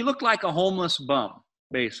 well, he looked like a homeless bum,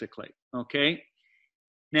 basically, okay?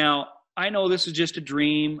 Now, I know this is just a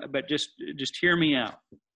dream, but just hear me out.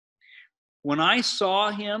 When I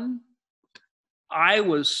saw him, I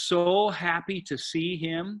was so happy to see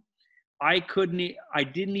him. I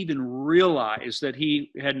didn't even realize that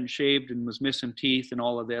he hadn't shaved and was missing teeth and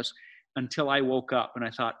all of this until I woke up and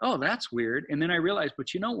I thought, oh, that's weird. And then I realized,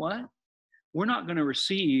 but you know what? We're not going to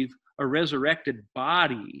receive a resurrected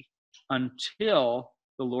body until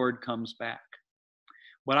the Lord comes back.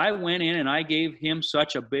 But I went in and I gave him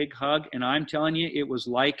such a big hug, and I'm telling you, it was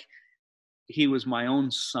like he was my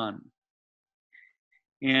own son.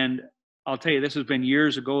 And I'll tell you, this has been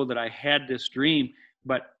years ago that I had this dream,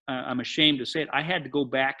 but I'm ashamed to say it. I had to go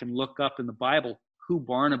back and look up in the Bible who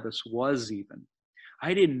Barnabas was even.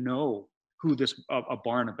 I didn't know who a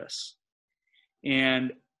Barnabas.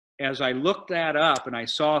 And as I looked that up and I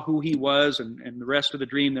saw who he was and the rest of the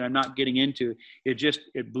dream that I'm not getting into,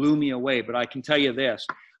 it blew me away. But I can tell you this,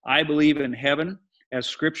 I believe in heaven, as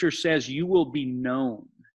scripture says, you will be known.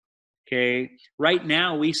 Okay. Right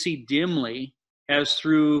now we see dimly as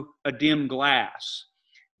through a dim glass,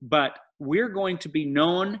 but we're going to be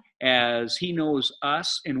known as he knows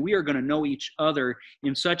us, and we are going to know each other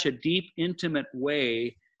in such a deep, intimate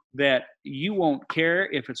way that you won't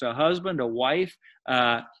care if it's a husband, a wife,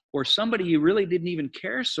 or somebody you really didn't even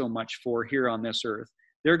care so much for here on this earth.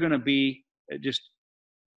 They're going to be just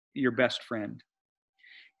your best friend.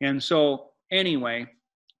 And so anyway,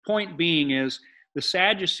 point being is the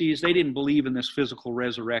Sadducees, they didn't believe in this physical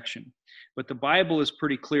resurrection. But the Bible is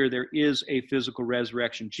pretty clear there is a physical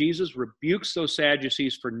resurrection. Jesus rebukes those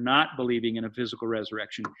Sadducees for not believing in a physical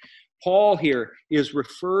resurrection. Paul here is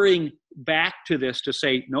referring back to this to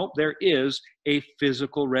say, nope, there is a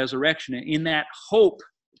physical resurrection. And in that hope,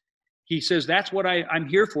 he says, that's what I'm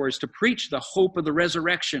here for, is to preach the hope of the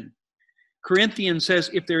resurrection. Corinthians says,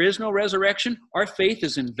 if there is no resurrection, our faith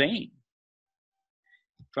is in vain.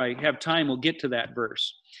 If I have time, we'll get to that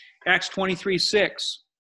verse. Acts 23:6.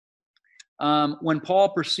 When Paul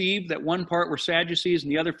perceived that one part were Sadducees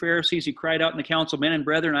and the other Pharisees, he cried out in the council, men and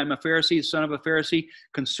brethren, I am a Pharisee, son of a Pharisee.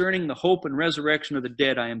 Concerning the hope and resurrection of the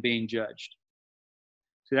dead, I am being judged.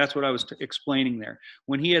 See, that's what I was explaining there.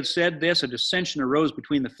 When he had said this, a dissension arose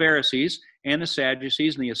between the Pharisees and the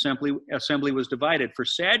Sadducees, and the assembly was divided. For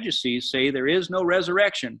Sadducees say there is no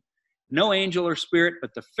resurrection, no angel or spirit,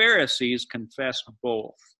 but the Pharisees confess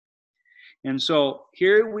both. And so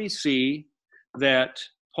here we see that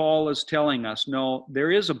Paul is telling us, no,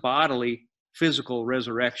 there is a bodily, physical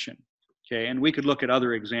resurrection. Okay, and we could look at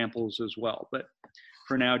other examples as well, but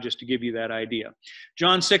for now, just to give you that idea.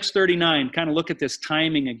 John 6:39, kind of look at this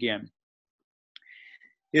timing again.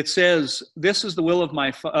 It says, this is the will of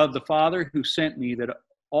the Father who sent me, that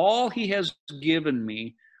all he has given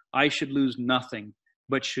me, I should lose nothing,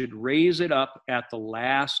 but should raise it up at the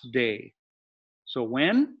last day. So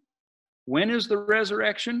when? When is the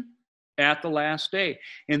resurrection? At the last day.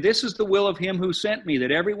 And this is the will of him who sent me,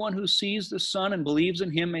 that everyone who sees the Son and believes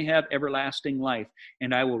in him may have everlasting life.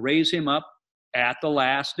 And I will raise him up at the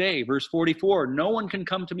last day. Verse 44, no one can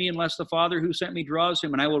come to me unless the Father who sent me draws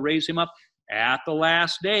him, and I will raise him up at the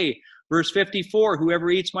last day. Verse 54,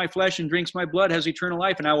 whoever eats my flesh and drinks my blood has eternal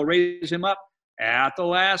life, and I will raise him up at the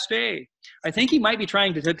last day. I think he might be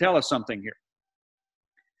trying to tell us something here.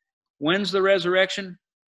 When's the resurrection?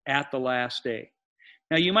 At the last day.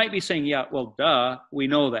 Now, you might be saying, yeah, well, duh, we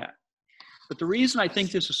know that. But the reason I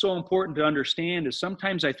think this is so important to understand is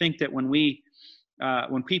sometimes I think that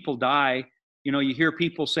when people die, you hear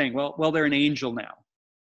people saying, well, they're an angel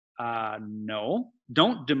now. No,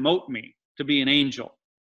 don't demote me to be an angel.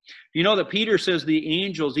 You know that Peter says the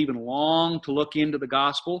angels even long to look into the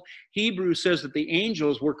gospel. Hebrews says that the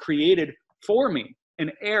angels were created for me,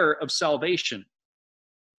 an heir of salvation.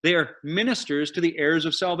 They are ministers to the heirs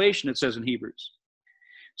of salvation, it says in Hebrews.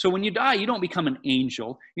 So when you die, you don't become an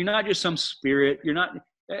angel. You're not just some spirit.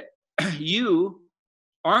 You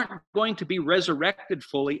aren't going to be resurrected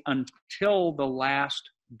fully until the last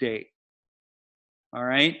day. All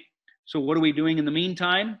right? So what are we doing in the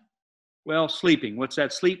meantime? Well, sleeping. What's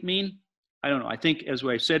that sleep mean? I don't know. I think, as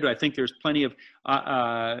I said, I think there's plenty of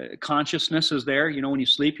consciousness is there. When you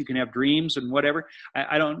sleep, you can have dreams and whatever.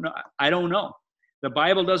 I don't know. I don't know. The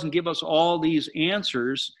Bible doesn't give us all these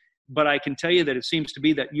answers, but I can tell you that it seems to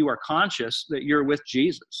be that you are conscious that you're with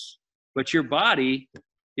Jesus. But your body,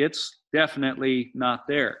 it's definitely not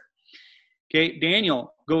there. Okay,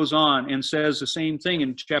 Daniel goes on and says the same thing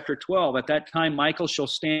in chapter 12. At that time, Michael shall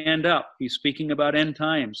stand up. He's speaking about end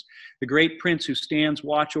times. The great prince who stands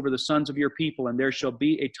watch over the sons of your people, and there shall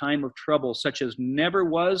be a time of trouble, such as never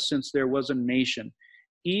was since there was a nation,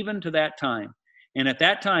 even to that time. And at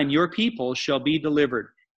that time, your people shall be delivered.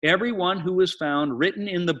 Everyone who is found written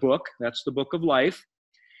in the book, that's the book of life,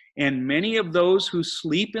 and many of those who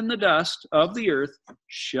sleep in the dust of the earth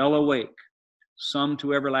shall awake, some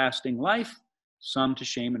to everlasting life, some to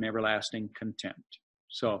shame and everlasting contempt.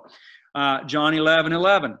 So, John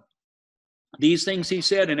 11:11. These things he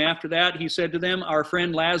said, and after that he said to them, our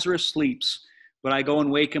friend Lazarus sleeps, but I go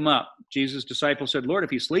and wake him up. Jesus' disciples said, Lord, if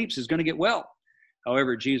he sleeps, he's going to get well.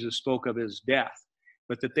 However, Jesus spoke of his death,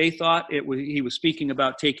 but that they thought he was speaking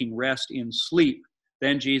about taking rest in sleep.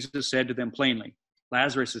 Then Jesus said to them plainly,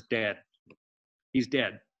 Lazarus is dead. He's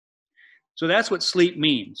dead. So that's what sleep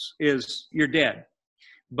means, is you're dead.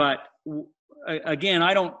 But again,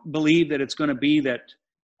 I don't believe that it's going to be that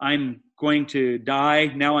I'm going to die,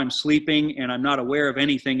 now I'm sleeping, and I'm not aware of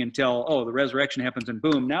anything until, the resurrection happens, and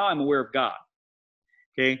boom, now I'm aware of God.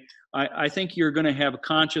 Okay? I think you're going to have a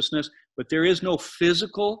consciousness, but there is no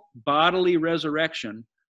physical bodily resurrection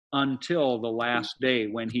until the last day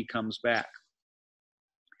when he comes back.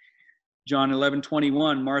 John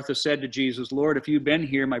 11:21, Martha said to Jesus, Lord, if you'd been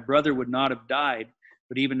here, my brother would not have died.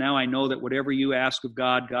 But even now I know that whatever you ask of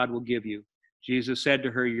God, God will give you. Jesus said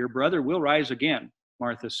to her, your brother will rise again.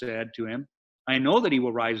 Martha said to him, I know that he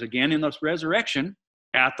will rise again in the resurrection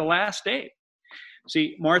at the last day.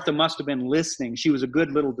 See, Martha must have been listening. She was a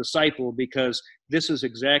good little disciple because this is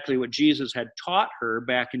exactly what Jesus had taught her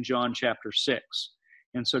back in John chapter 6.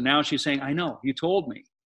 And so now she's saying, I know, you told me.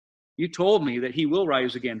 You told me that he will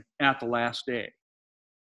rise again at the last day.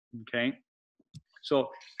 Okay? So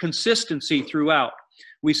consistency throughout.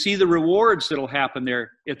 We see the rewards that'll happen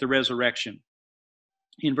there at the resurrection.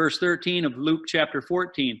 In verse 13 of Luke chapter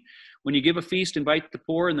 14, when you give a feast, invite the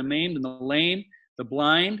poor and the maimed and the lame, the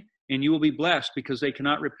blind, and you will be blessed because they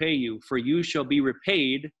cannot repay you, for you shall be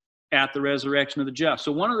repaid at the resurrection of the just.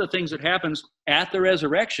 So one of the things that happens at the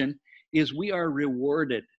resurrection is we are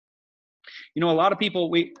rewarded. A lot of people,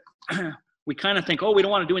 We kind of think, oh, we don't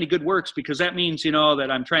want to do any good works because that means, that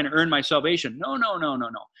I'm trying to earn my salvation. No, no, no, no,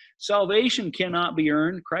 no. Salvation cannot be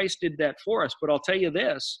earned. Christ did that for us. But I'll tell you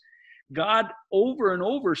this, God over and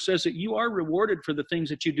over says that you are rewarded for the things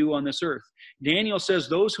that you do on this earth. Daniel says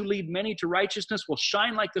those who lead many to righteousness will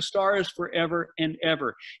shine like the stars forever and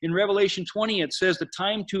ever. In Revelation 20, it says the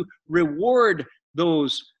time to reward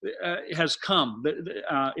those has come.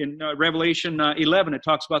 In Revelation 11, it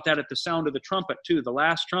talks about that at the sound of the trumpet too, the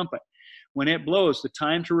last trumpet. When it blows, the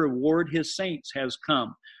time to reward his saints has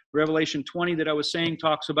come. Revelation 20 that I was saying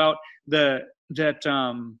talks about that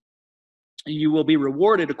you will be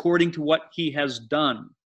rewarded according to what he has done.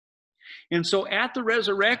 And so at the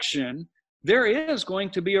resurrection, there is going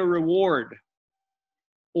to be a reward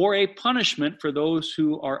or a punishment for those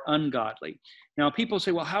who are ungodly. Now, people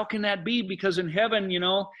say, well, how can that be? Because in heaven,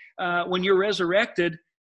 when you're resurrected,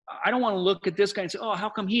 I don't want to look at this guy and say, oh, how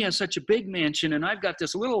come he has such a big mansion and I've got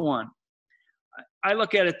this little one? I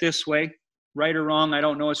look at it this way, right or wrong, I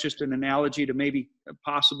don't know. It's just an analogy to maybe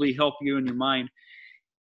possibly help you in your mind.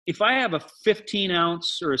 If I have a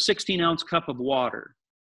 15-ounce or a 16-ounce cup of water,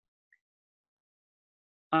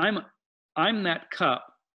 I'm that cup.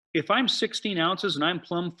 If I'm 16 ounces and I'm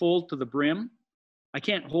plumb full to the brim, I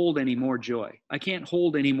can't hold any more joy. I can't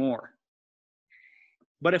hold any more.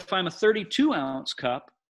 But if I'm a 32-ounce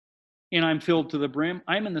cup and I'm filled to the brim,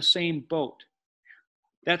 I'm in the same boat.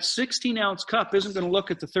 That 16-ounce cup isn't going to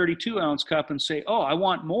look at the 32-ounce cup and say, oh, I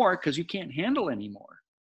want more, because you can't handle anymore.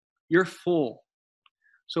 You're full.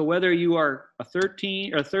 So whether you are a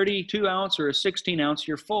 32-ounce or a 16-ounce,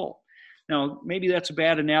 you're full. Now, maybe that's a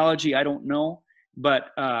bad analogy. I don't know.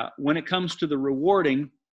 But when it comes to the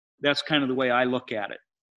rewarding, that's kind of the way I look at it.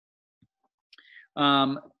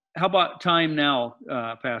 How about time now,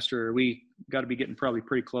 Pastor? We got to be getting probably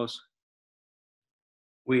pretty close.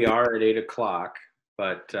 We are at 8 o'clock,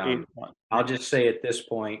 but I'll just say at this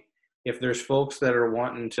point, if there's folks that are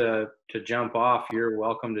wanting to jump off, you're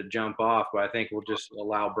welcome to jump off, but I think we'll just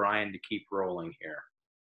allow Brian to keep rolling here.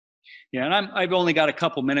 Yeah, and I've only got a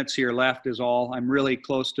couple minutes here left is all. I'm really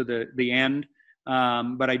close to the end.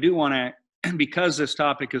 But I do want to, because this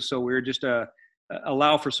topic is so weird, just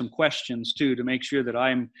allow for some questions too, to make sure that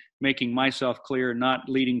I'm making myself clear and not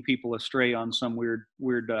leading people astray on some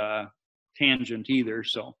weird tangent either.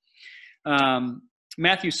 So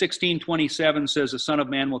Matthew 16:27 says, the Son of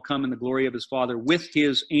Man will come in the glory of his Father with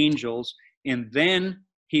his angels, and then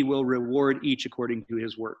he will reward each according to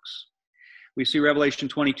his works. We see Revelation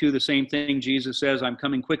 22, the same thing. Jesus says, I'm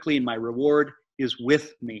coming quickly and my reward is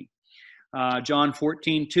with me. John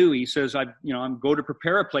 14:2, he says, I'm going to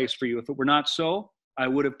prepare a place for you. If it were not so, I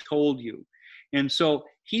would have told you. And so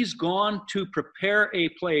he's gone to prepare a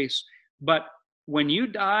place, but when you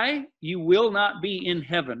die, you will not be in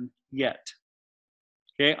heaven yet.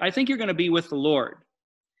 Okay, I think you're going to be with the Lord.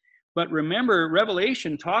 But remember,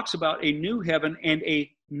 Revelation talks about a new heaven and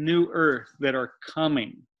a new earth that are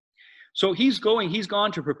coming. So he's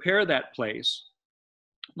gone to prepare that place.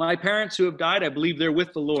 My parents who have died, I believe they're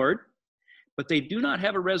with the Lord, but they do not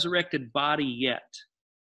have a resurrected body yet.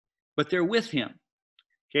 But they're with him.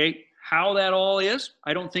 Okay, how that all is,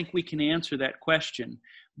 I don't think we can answer that question.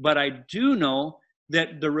 But I do know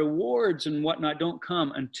that the rewards and whatnot don't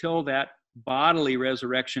come until that bodily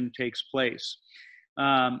resurrection takes place.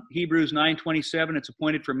 Hebrews 9:27, it's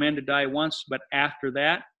appointed for men to die once, but after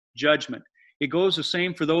that, judgment. It goes the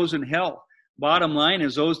same for those in hell. Bottom line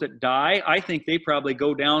is those that die, I think they probably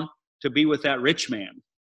go down to be with that rich man.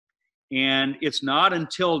 And it's not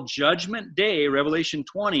until Judgment Day, Revelation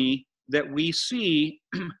 20, that we see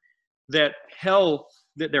that hell,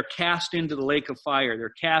 that they're cast into the lake of fire.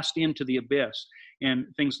 They're cast into the abyss and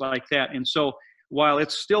things like that. And so while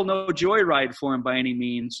it's still no joyride for him by any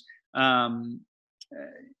means, the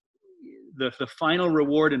final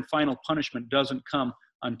reward and final punishment doesn't come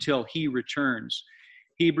until he returns.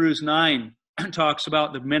 Hebrews 9 talks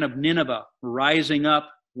about the men of Nineveh rising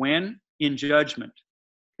up when? In judgment,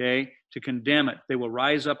 okay, to condemn it. They will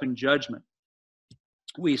rise up in judgment.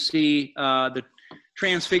 We see the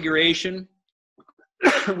transfiguration.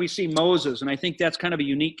 We see Moses, and I think that's kind of a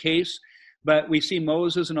unique case, but we see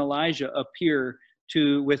Moses and Elijah appear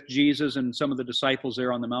with Jesus and some of the disciples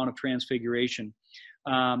there on the Mount of Transfiguration.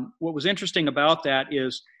 What was interesting about that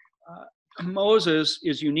is Moses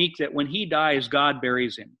is unique that when he dies, God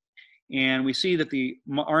buries him. And we see that the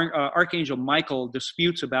Archangel Michael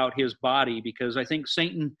disputes about his body because I think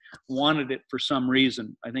Satan wanted it for some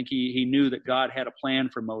reason. I think he knew that God had a plan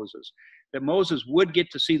for Moses, that Moses would get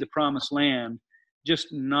to see the promised land, just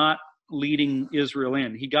not leading Israel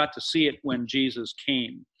in. He got to see it when Jesus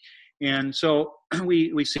came. And so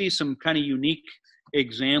we see some kind of unique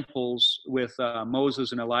examples with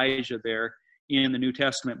Moses and Elijah there in the New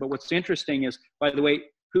Testament. But what's interesting is, by the way,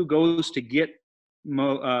 who goes to get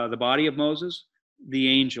the body of Moses? The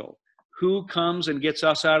angel. Who comes and gets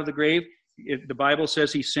us out of the grave? The Bible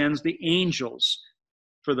says he sends the angels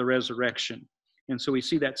for the resurrection. And so we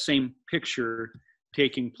see that same picture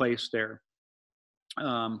taking place there.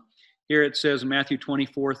 Here it says in Matthew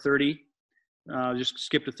 24:30, just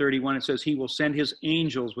skip to 31, it says, he will send his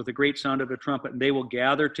angels with a great sound of a trumpet, and they will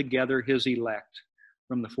gather together his elect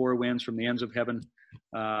from the four winds, from the ends of heaven.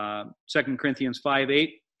 2 Corinthians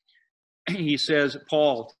 5:8, he says,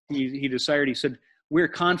 Paul, he decided, he said, we're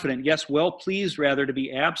confident, yes, well pleased rather to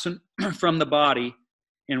be absent from the body.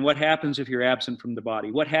 And what happens if you're absent from the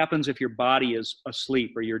body? What happens if your body is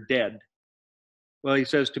asleep or you're dead? Well, he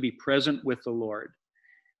says to be present with the Lord.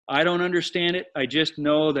 I don't understand it. I just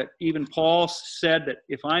know that even Paul said that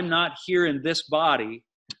if I'm not here in this body,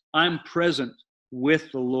 I'm present with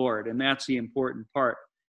the Lord. And that's the important part.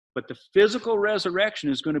 But the physical resurrection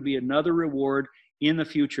is going to be another reward in the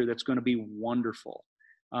future that's going to be wonderful.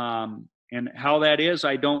 And how that is,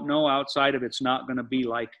 I don't know, outside of it's not going to be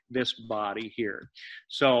like this body here.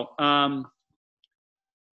 So I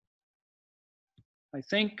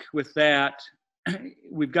think with that,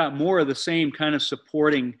 we've got more of the same kind of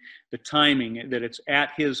supporting the timing, that it's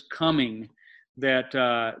at his coming, that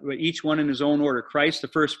each one in his own order. Christ, the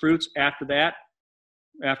first fruits, after that,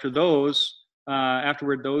 afterward,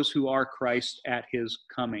 those who are Christ at his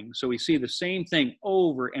coming. So we see the same thing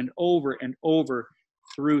over and over and over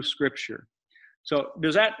through Scripture. So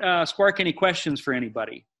does that spark any questions for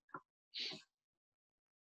anybody?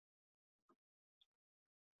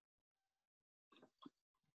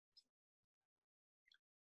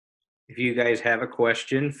 If you guys have a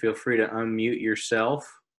question, feel free to unmute yourself.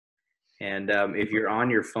 And if you're on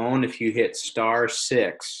your phone, if you hit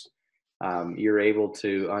 *6, you're able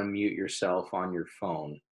to unmute yourself on your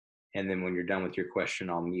phone. And then when you're done with your question,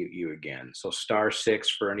 I'll mute you again. So *6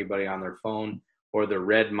 for anybody on their phone, or the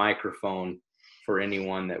red microphone for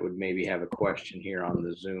anyone that would maybe have a question here on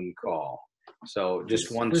the Zoom call. So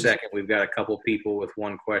just 1 second. We've got a couple people with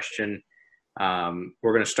one question. We're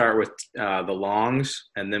going to start with the Longs,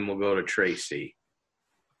 and then we'll go to Tracy.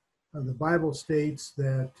 The Bible states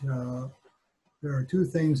that there are two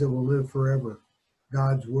things that will live forever: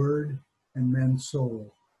 God's word and men's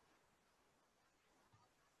soul.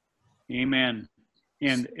 Amen.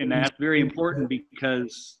 And that's very important,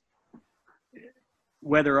 because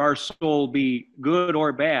whether our soul be good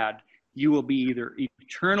or bad, you will be either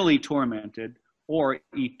eternally tormented or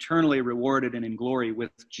eternally rewarded and in glory with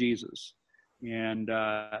Jesus. And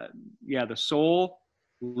the soul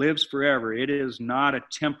lives forever. It is not a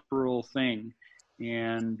temporal thing.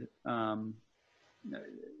 And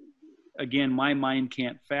again, my mind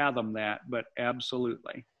can't fathom that, but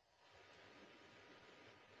absolutely.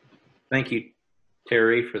 Thank you,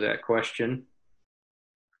 Terry, for that question.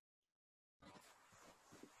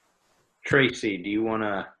 Tracy, do you want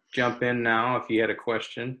to jump in now if you had a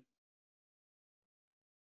question?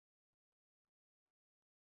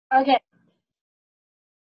 Okay.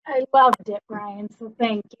 I loved it, Brian, so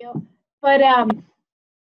thank you. But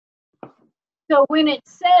so when it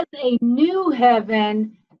says a new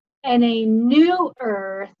heaven and a new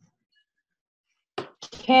earth,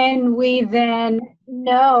 can we then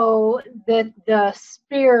know that the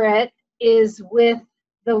Spirit is with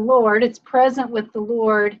the Lord? It's present with the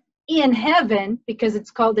Lord in heaven, because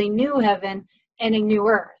it's called a new heaven and a new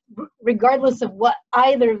earth. Regardless of what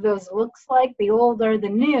either of those looks like, the old or the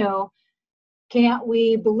new, can't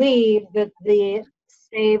we believe that the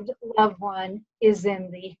saved loved one is in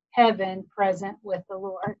the heaven present with the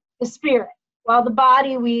Lord? The Spirit. While the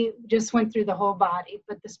body, we just went through the whole body,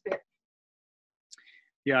 but the Spirit.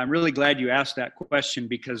 Yeah, I'm really glad you asked that question,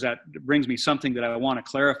 because that brings me something that I want to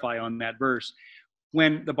clarify on that verse.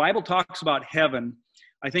 When the Bible talks about heaven,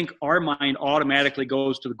 I think our mind automatically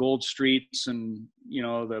goes to the gold streets and,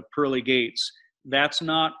 the pearly gates. That's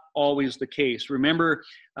not always the case. Remember,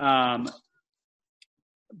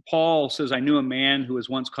 Paul says, I knew a man who was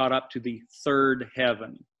once caught up to the third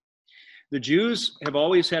heaven. The Jews have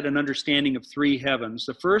always had an understanding of three heavens.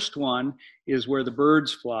 The first one is where the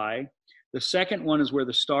birds fly. The second one is where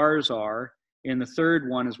the stars are. And the third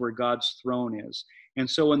one is where God's throne is. And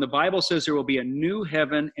so when the Bible says there will be a new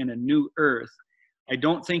heaven and a new earth, I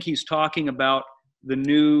don't think he's talking about the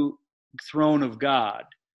new throne of God.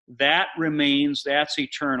 That remains, that's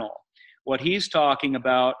eternal. What he's talking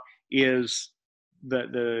about is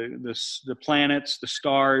the planets, the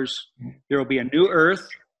stars. There will be a new earth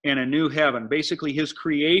and a new heaven. Basically his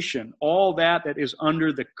creation, all that is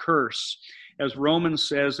under the curse. as Romans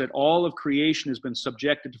says, that all of creation has been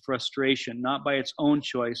subjected to frustration, not by its own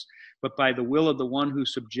choice, but by the will of the one who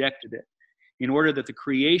subjected it, in order that the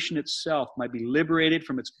creation itself might be liberated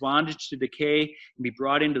from its bondage to decay and be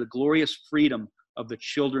brought into the glorious freedom of the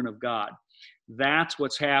children of God. That's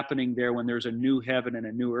what's happening there when there's a new heaven and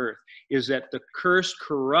a new earth, is that the cursed,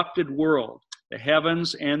 corrupted world, the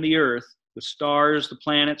heavens and the earth, the stars, the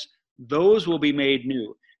planets, those will be made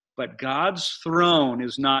new. But God's throne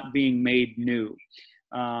is not being made new.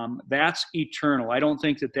 That's eternal. I don't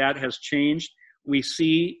think that that has changed. We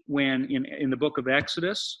see when in the book of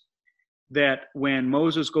Exodus that when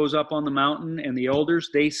Moses goes up on the mountain and the elders,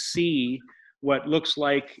 they see what looks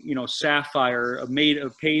like, sapphire made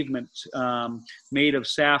of pavement, made of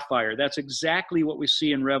sapphire. That's exactly what we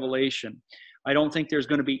see in Revelation. I don't think there's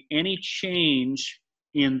going to be any change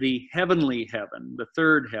in the heavenly heaven, the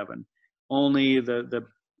third heaven, only the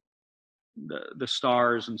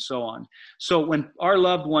stars and so on. So when our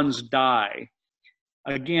loved ones die,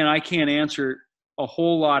 again, I can't answer a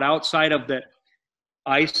whole lot outside of that.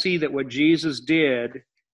 I see that what Jesus did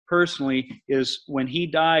personally is when he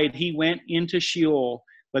died, he went into Sheol,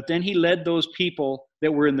 but then he led those people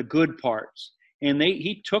that were in the good parts, and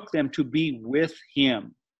he took them to be with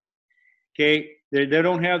him. Okay, they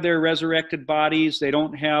don't have their resurrected bodies, they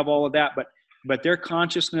don't have all of that, but their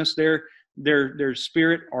consciousness, their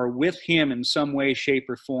spirit are with him in some way, shape,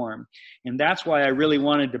 or form. And that's why I really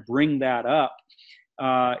wanted to bring that up,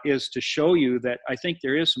 is to show you that I think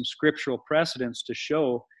there is some scriptural precedence to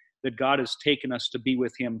show that God has taken us to be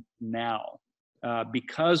with him now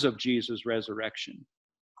because of Jesus' resurrection.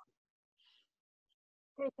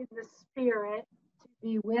 Taking the Spirit to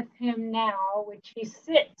be with him now, which he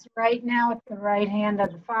sits right now at the right hand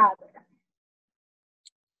of the Father.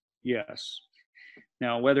 Yes.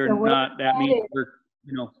 Now, whether or not that means we're,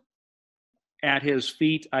 at his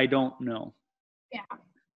feet, I don't know. Yeah.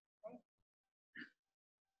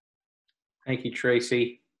 Thank you,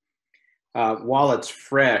 Tracy. While it's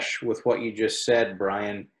fresh with what you just said,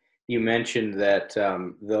 Brian, you mentioned that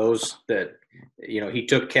those that, he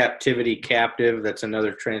took captivity captive. That's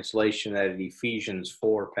another translation, that Ephesians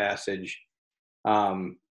 4 passage.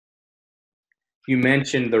 You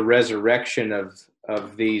mentioned the resurrection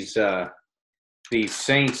of these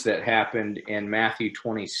saints that happened in Matthew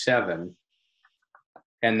 27,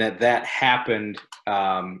 and that happened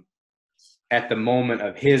at the moment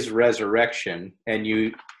of his resurrection, and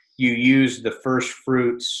you use the first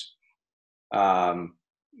fruits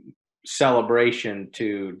celebration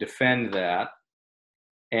to defend that.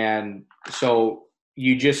 And so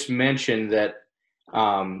you just mentioned that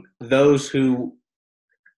those who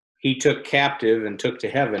he took captive and took to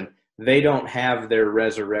heaven, they don't have their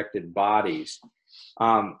resurrected bodies.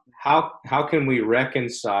 How can we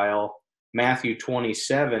reconcile Matthew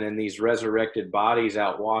 27 and these resurrected bodies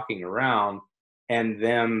out walking around and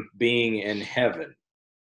them being in heaven?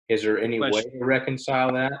 Is there any way to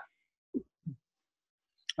reconcile that?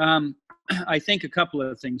 I think a couple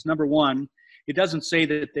of things. Number one, it doesn't say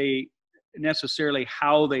that they necessarily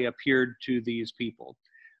how they appeared to these people.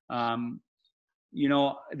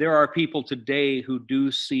 There are people today who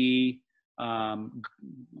do see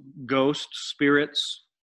ghosts, spirits.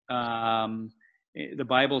 The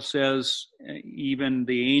Bible says, even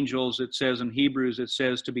the angels, it says in Hebrews, it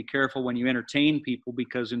says to be careful when you entertain people,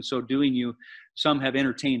 because in so doing some have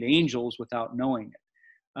entertained angels without knowing it.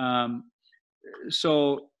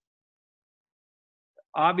 So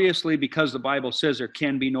obviously, because the Bible says there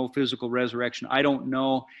can be no physical resurrection, I don't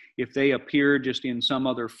know if they appear just in some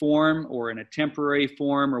other form or in a temporary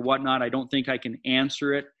form or whatnot. I don't think I can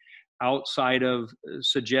answer it outside of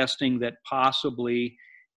suggesting that possibly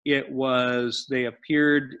they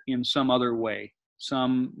appeared in some other way,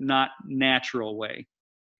 some not natural way,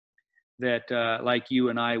 that like you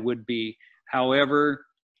and I would be. However,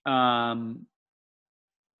 I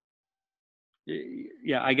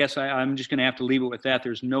guess I'm just going to have to leave it with that.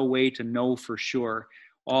 There's no way to know for sure.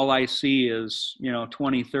 All I see is,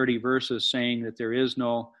 20, 30 verses saying that there is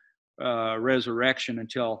no resurrection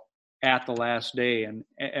until at the last day and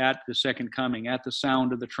at the second coming, at the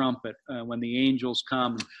sound of the trumpet, when the angels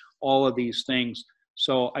come, all of these things.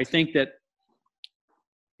 So I think that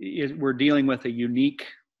we're dealing with a unique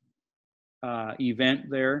event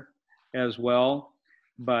there as well,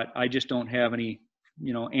 but I just don't have any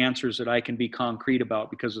answers that I can be concrete about,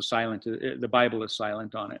 because the Bible is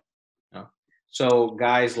silent on it. So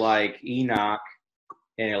guys like Enoch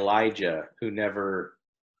and Elijah, who never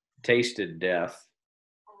tasted death,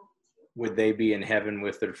 would they be in heaven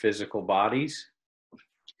with their physical bodies?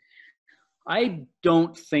 I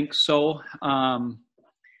don't think so.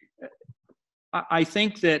 I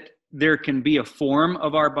think that there can be a form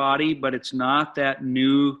of our body, but it's not that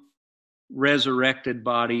new resurrected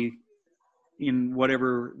body in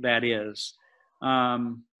whatever that is.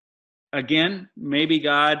 Again, maybe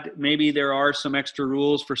there are some extra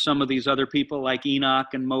rules for some of these other people like Enoch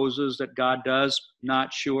and Moses that God does,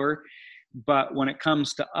 not sure. But when it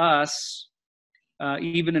comes to us,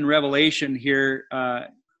 even in Revelation here,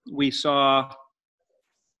 we saw,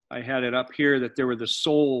 I had it up here, that there were the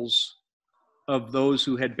souls of those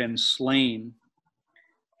who had been slain.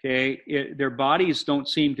 Okay, their bodies don't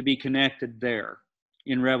seem to be connected there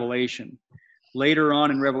in Revelation. Later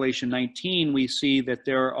on in Revelation 19, we see that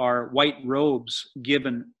there are white robes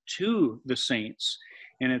given to the saints.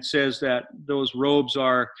 And it says that those robes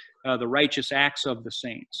are the righteous acts of the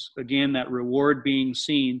saints. Again, that reward being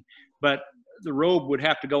seen. But the robe would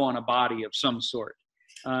have to go on a body of some sort.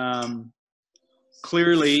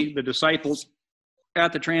 Clearly, the disciples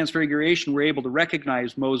at the Transfiguration were able to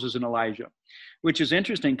recognize Moses and Elijah, which is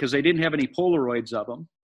interesting because they didn't have any Polaroids of them.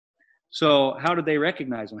 So how did they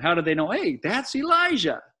recognize him? How did they know, hey, that's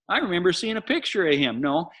Elijah? I remember seeing a picture of him.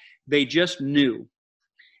 No, they just knew.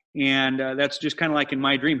 And that's just kind of like in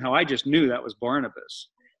my dream, how I just knew that was Barnabas.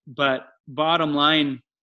 But bottom line,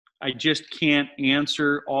 I just can't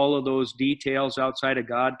answer all of those details outside of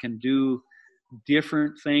God can do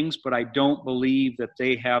different things, but I don't believe that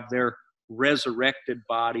they have their resurrected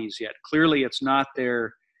bodies yet. Clearly, it's not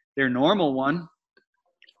their normal one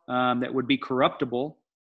that would be corruptible.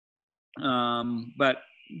 But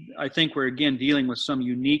I think we're again dealing with some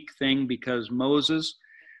unique thing because Moses,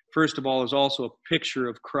 first of all, is also a picture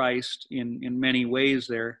of Christ in many ways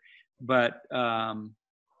there. But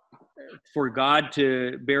for God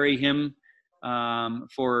to bury him,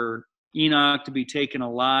 for Enoch to be taken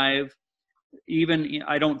alive, even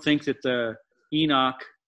I don't think that the Enoch,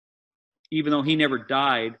 even though he never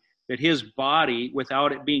died, that his body,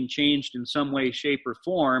 without it being changed in some way, shape, or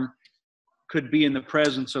form, could be in the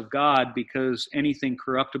presence of God, because anything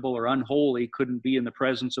corruptible or unholy couldn't be in the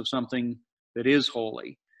presence of something that is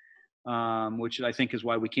holy, which I think is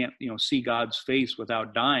why we can't, see God's face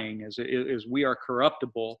without dying, as we are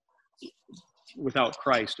corruptible without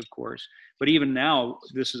Christ, of course. But even now,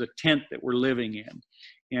 this is a tent that we're living in.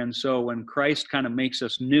 And so when Christ kind of makes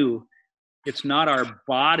us new, it's not our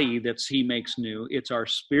body that he makes new, it's our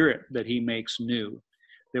spirit that he makes new,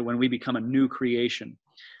 that when we become a new creation.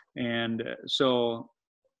 And so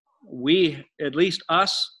we, at least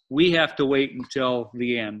us, we have to wait until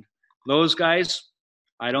the end. Those guys,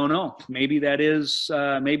 I don't know. Maybe that is,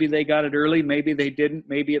 maybe they got it early, maybe they didn't,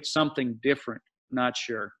 maybe it's something different. Not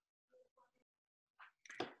sure.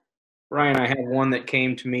 Ryan, I had one that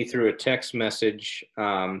came to me through a text message,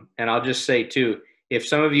 and I'll just say too, if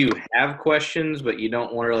some of you have questions but you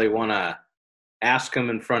don't really want to ask them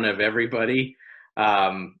in front of everybody,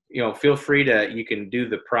 feel free you can do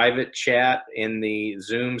the private chat in the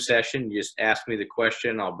Zoom session. You just ask me the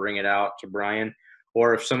question, I'll bring it out to Brian.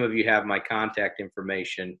 Or if some of you have my contact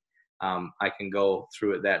information, I can go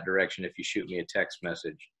through it that direction if you shoot me a text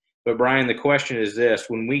message. But Brian, the question is this: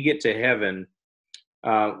 when we get to heaven,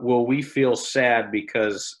 will we feel sad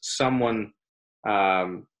because someone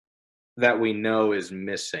that we know is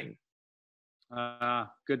missing?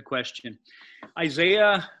 Good question.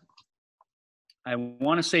 Isaiah, I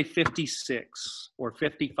want to say 56 or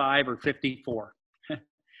 55 or 54.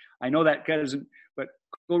 I know that doesn't, but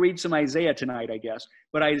go read some Isaiah tonight, I guess.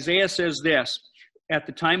 But Isaiah says this: at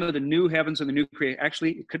the time of the new heavens and the new creation,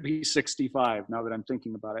 actually it could be 65 now that I'm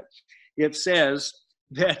thinking about it. It says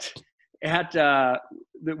that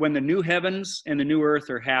when the new heavens and the new earth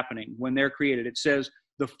are happening, when they're created, it says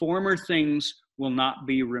the former things will not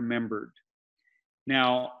be remembered.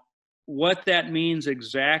 Now, what that means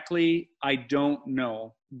exactly, I don't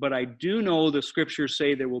know, but I do know the scriptures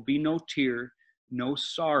say there will be no tear, no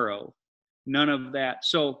sorrow, none of that.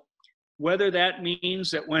 So whether that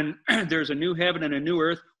means that when there's a new heaven and a new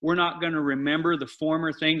earth, we're not going to remember the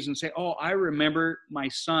former things and say, oh, I remember my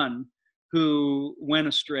son who went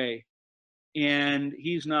astray and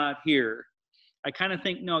he's not here. I kind of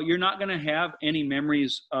think, no, you're not going to have any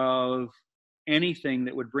memories of anything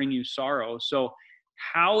that would bring you sorrow. So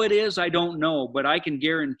how it is, I don't know, but I can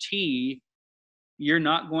guarantee you're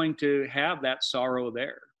not going to have that sorrow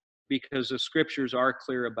there, because the scriptures are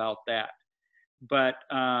clear about that. But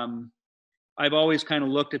I've always kind of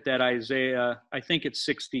looked at that Isaiah, I think it's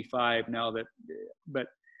 65 now, but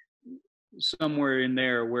somewhere in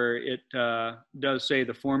there where it does say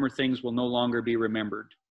the former things will no longer be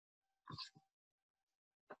remembered.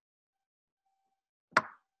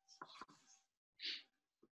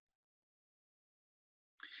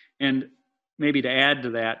 And maybe to add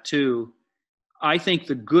to that too, I think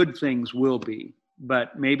the good things will be,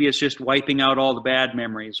 but maybe it's just wiping out all the bad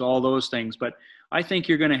memories, all those things. But I think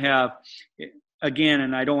you're going to have, again,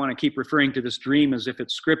 and I don't want to keep referring to this dream as if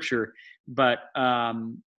it's scripture, but,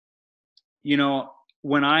 you know,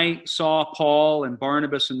 when I saw Paul and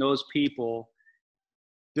Barnabas and those people,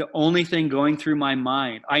 the only thing going through my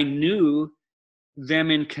mind, I knew them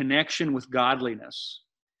in connection with godliness,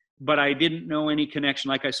 but I didn't know any connection.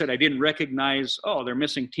 Like I said, I didn't recognize, oh, they're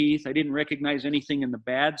missing teeth. I didn't recognize anything in the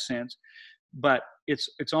bad sense, but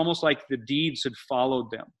it's almost like the deeds had followed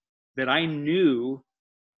them, that I knew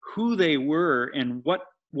who they were and what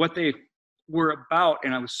they were about.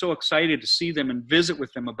 And I was so excited to see them and visit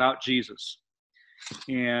with them about Jesus.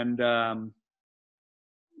 And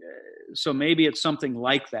so maybe it's something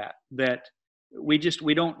like that, that we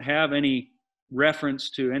don't have any reference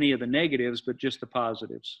to any of the negatives, but just the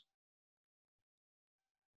positives.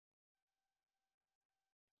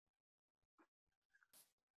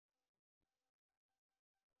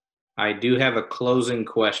 I do have a closing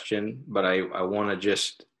question, but I want to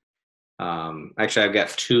just, actually, I've got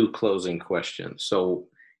two closing questions. So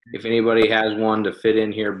if anybody has one to fit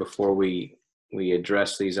in here before we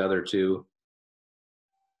address these other two.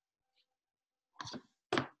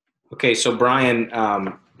 Okay, so Brian,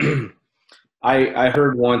 I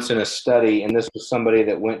heard once in a study, and this was somebody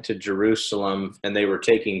that went to Jerusalem, and they were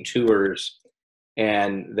taking tours,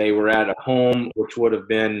 and they were at a home which would have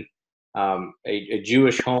been a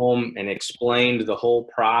Jewish home, and explained the whole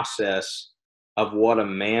process of what a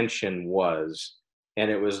mansion was. And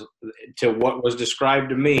it was, to what was described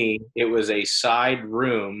to me, it was a side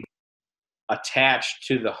room attached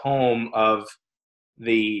to the home of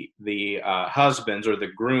the husband's or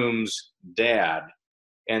the groom's dad.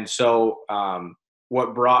 And so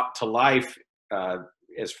what brought to life,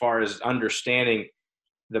 as far as understanding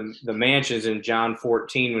the mansions in John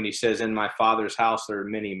 14, when he says, in my Father's house there are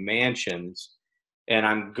many mansions, and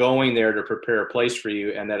I'm going there to prepare a place for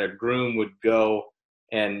you, and that a groom would go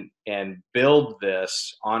and build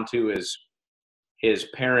this onto his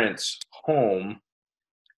parents' home,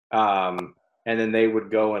 and then they would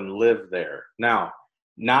go and live there. Now,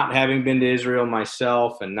 not having been to Israel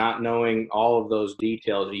myself and not knowing all of those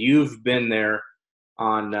details, you've been there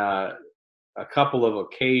on a couple of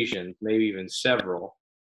occasions, maybe even several.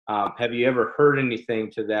 Have you ever heard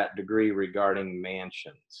anything to that degree regarding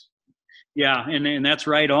mansions? Yeah, and that's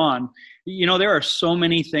right on. You know, there are so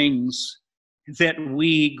many things that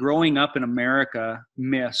we, growing up in America,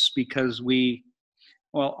 miss because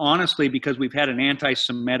honestly, because we've had an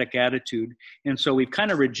anti-Semitic attitude. And so we've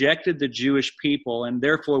kind of rejected the Jewish people, and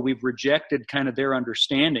therefore we've rejected kind of their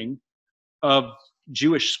understanding of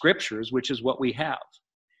Jewish scriptures, which is what we have.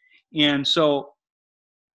 And so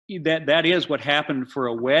that is what happened for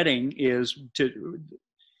a wedding, is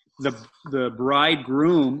the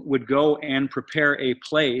bridegroom would go and prepare a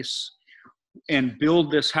place and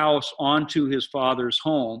build this house onto his father's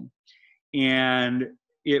home. And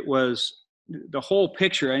it was the whole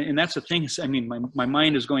picture, and that's the thing. I mean, my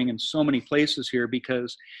mind is going in so many places here,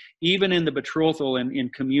 because even in the betrothal and in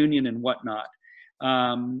communion and whatnot,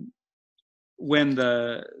 when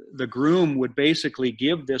the groom would basically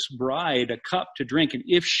give this bride a cup to drink, and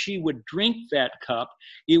if she would drink that cup,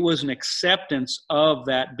 it was an acceptance of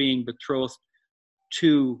that being betrothed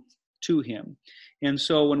to him. And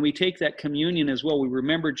so when we take that communion as well, we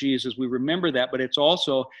remember Jesus, we remember that, but it's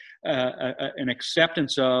also an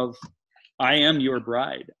acceptance of, I am your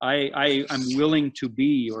bride. I'm willing to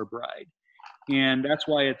be your bride. And that's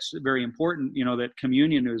why it's very important, you know, that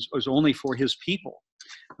communion is only for his people.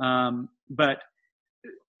 But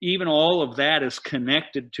even all of that is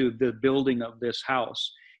connected to the building of this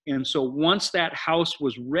house. And so once that house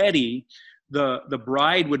was ready, the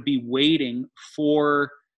bride would be waiting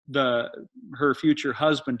for her future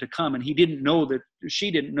husband to come. And she didn't know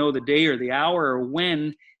the day or the hour or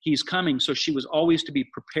when he's coming. So she was always to be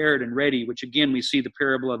prepared and ready, which again, we see the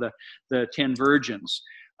parable of the 10 virgins.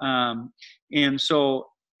 And so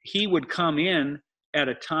he would come in at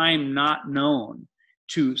a time not known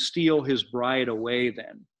to steal his bride away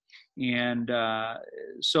then. And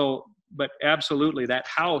but absolutely, that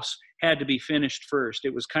house had to be finished first.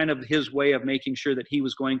 It was kind of his way of making sure that he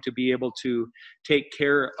was going to be able to take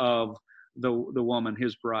care of the woman,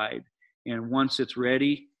 his bride. And once it's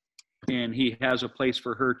ready and he has a place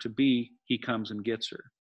for her to be, he comes and gets her.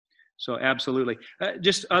 So absolutely.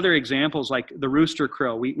 Just other examples like the rooster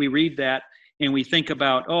crow. We read that and we think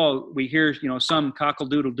about, we hear, some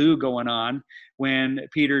cockle-doodle-doo going on when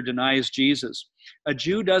Peter denies Jesus. A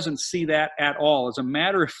Jew doesn't see that at all. As a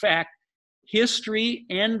matter of fact, history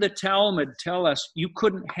and the Talmud tell us you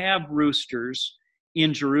couldn't have roosters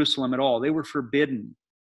in Jerusalem at all. They were forbidden.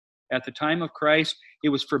 At the time of Christ, it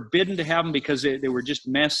was forbidden to have them because they were just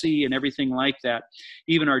messy and everything like that.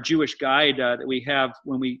 Even our Jewish guide that we have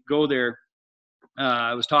when we go there,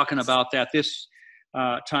 I was talking about that this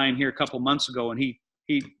time here a couple months ago, and he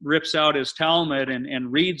rips out his Talmud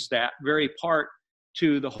and reads that very part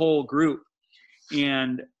to the whole group.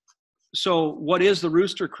 And so what is the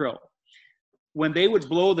rooster crow? When they would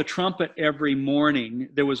blow the trumpet every morning,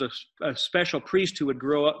 there was a special priest who would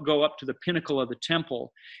go up to the pinnacle of the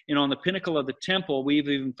temple. And on the pinnacle of the temple, we've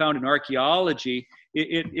even found in archaeology,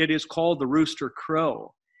 it is called the rooster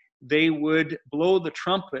crow. They would blow the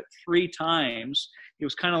trumpet 3 times. It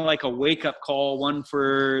was kind of like a wake-up call, one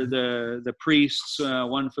for the priests,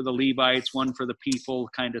 one for the Levites, one for the people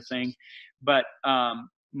kind of thing. But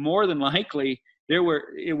more than likely,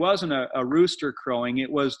 it wasn't a rooster crowing.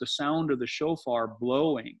 It was the sound of the shofar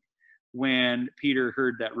blowing when Peter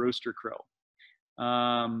heard that rooster crow.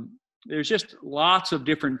 There's just lots of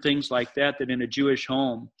different things like that in a Jewish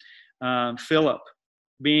home. Philip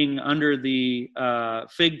being under the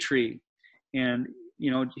fig tree, and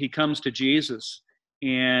he comes to Jesus,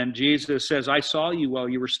 and Jesus says, I saw you while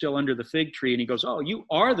you were still under the fig tree. And he goes, oh, you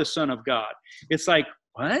are the Son of God. It's like,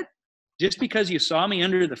 what? Just because you saw me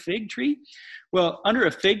under the fig tree? Well, under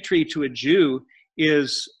a fig tree to a Jew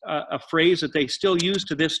is a phrase that they still use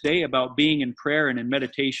to this day about being in prayer and in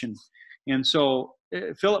meditation. And so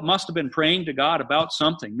Philip must have been praying to God about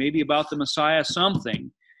something, maybe about the Messiah,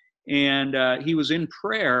 something. And he was in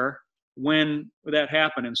prayer when that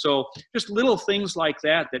happened. And so just little things like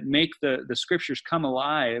that make the scriptures come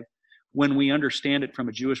alive when we understand it from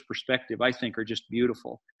a Jewish perspective, I think are just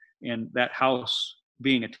beautiful. And that house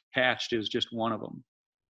being attached is just one of them.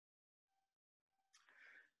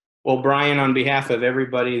 Well, Brian, on behalf of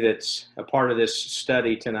everybody that's a part of this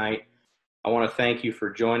study tonight, I want to thank you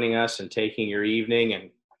for joining us and taking your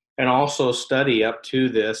evening and also study up to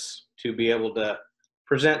this to be able to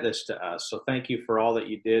present this to us. So thank you for all that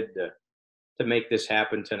you did to make this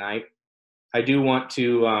happen tonight. I do want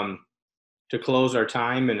to close our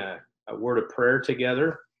time in a word of prayer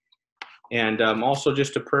together, and also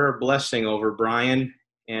just a prayer of blessing over Brian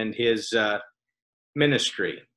and his ministry.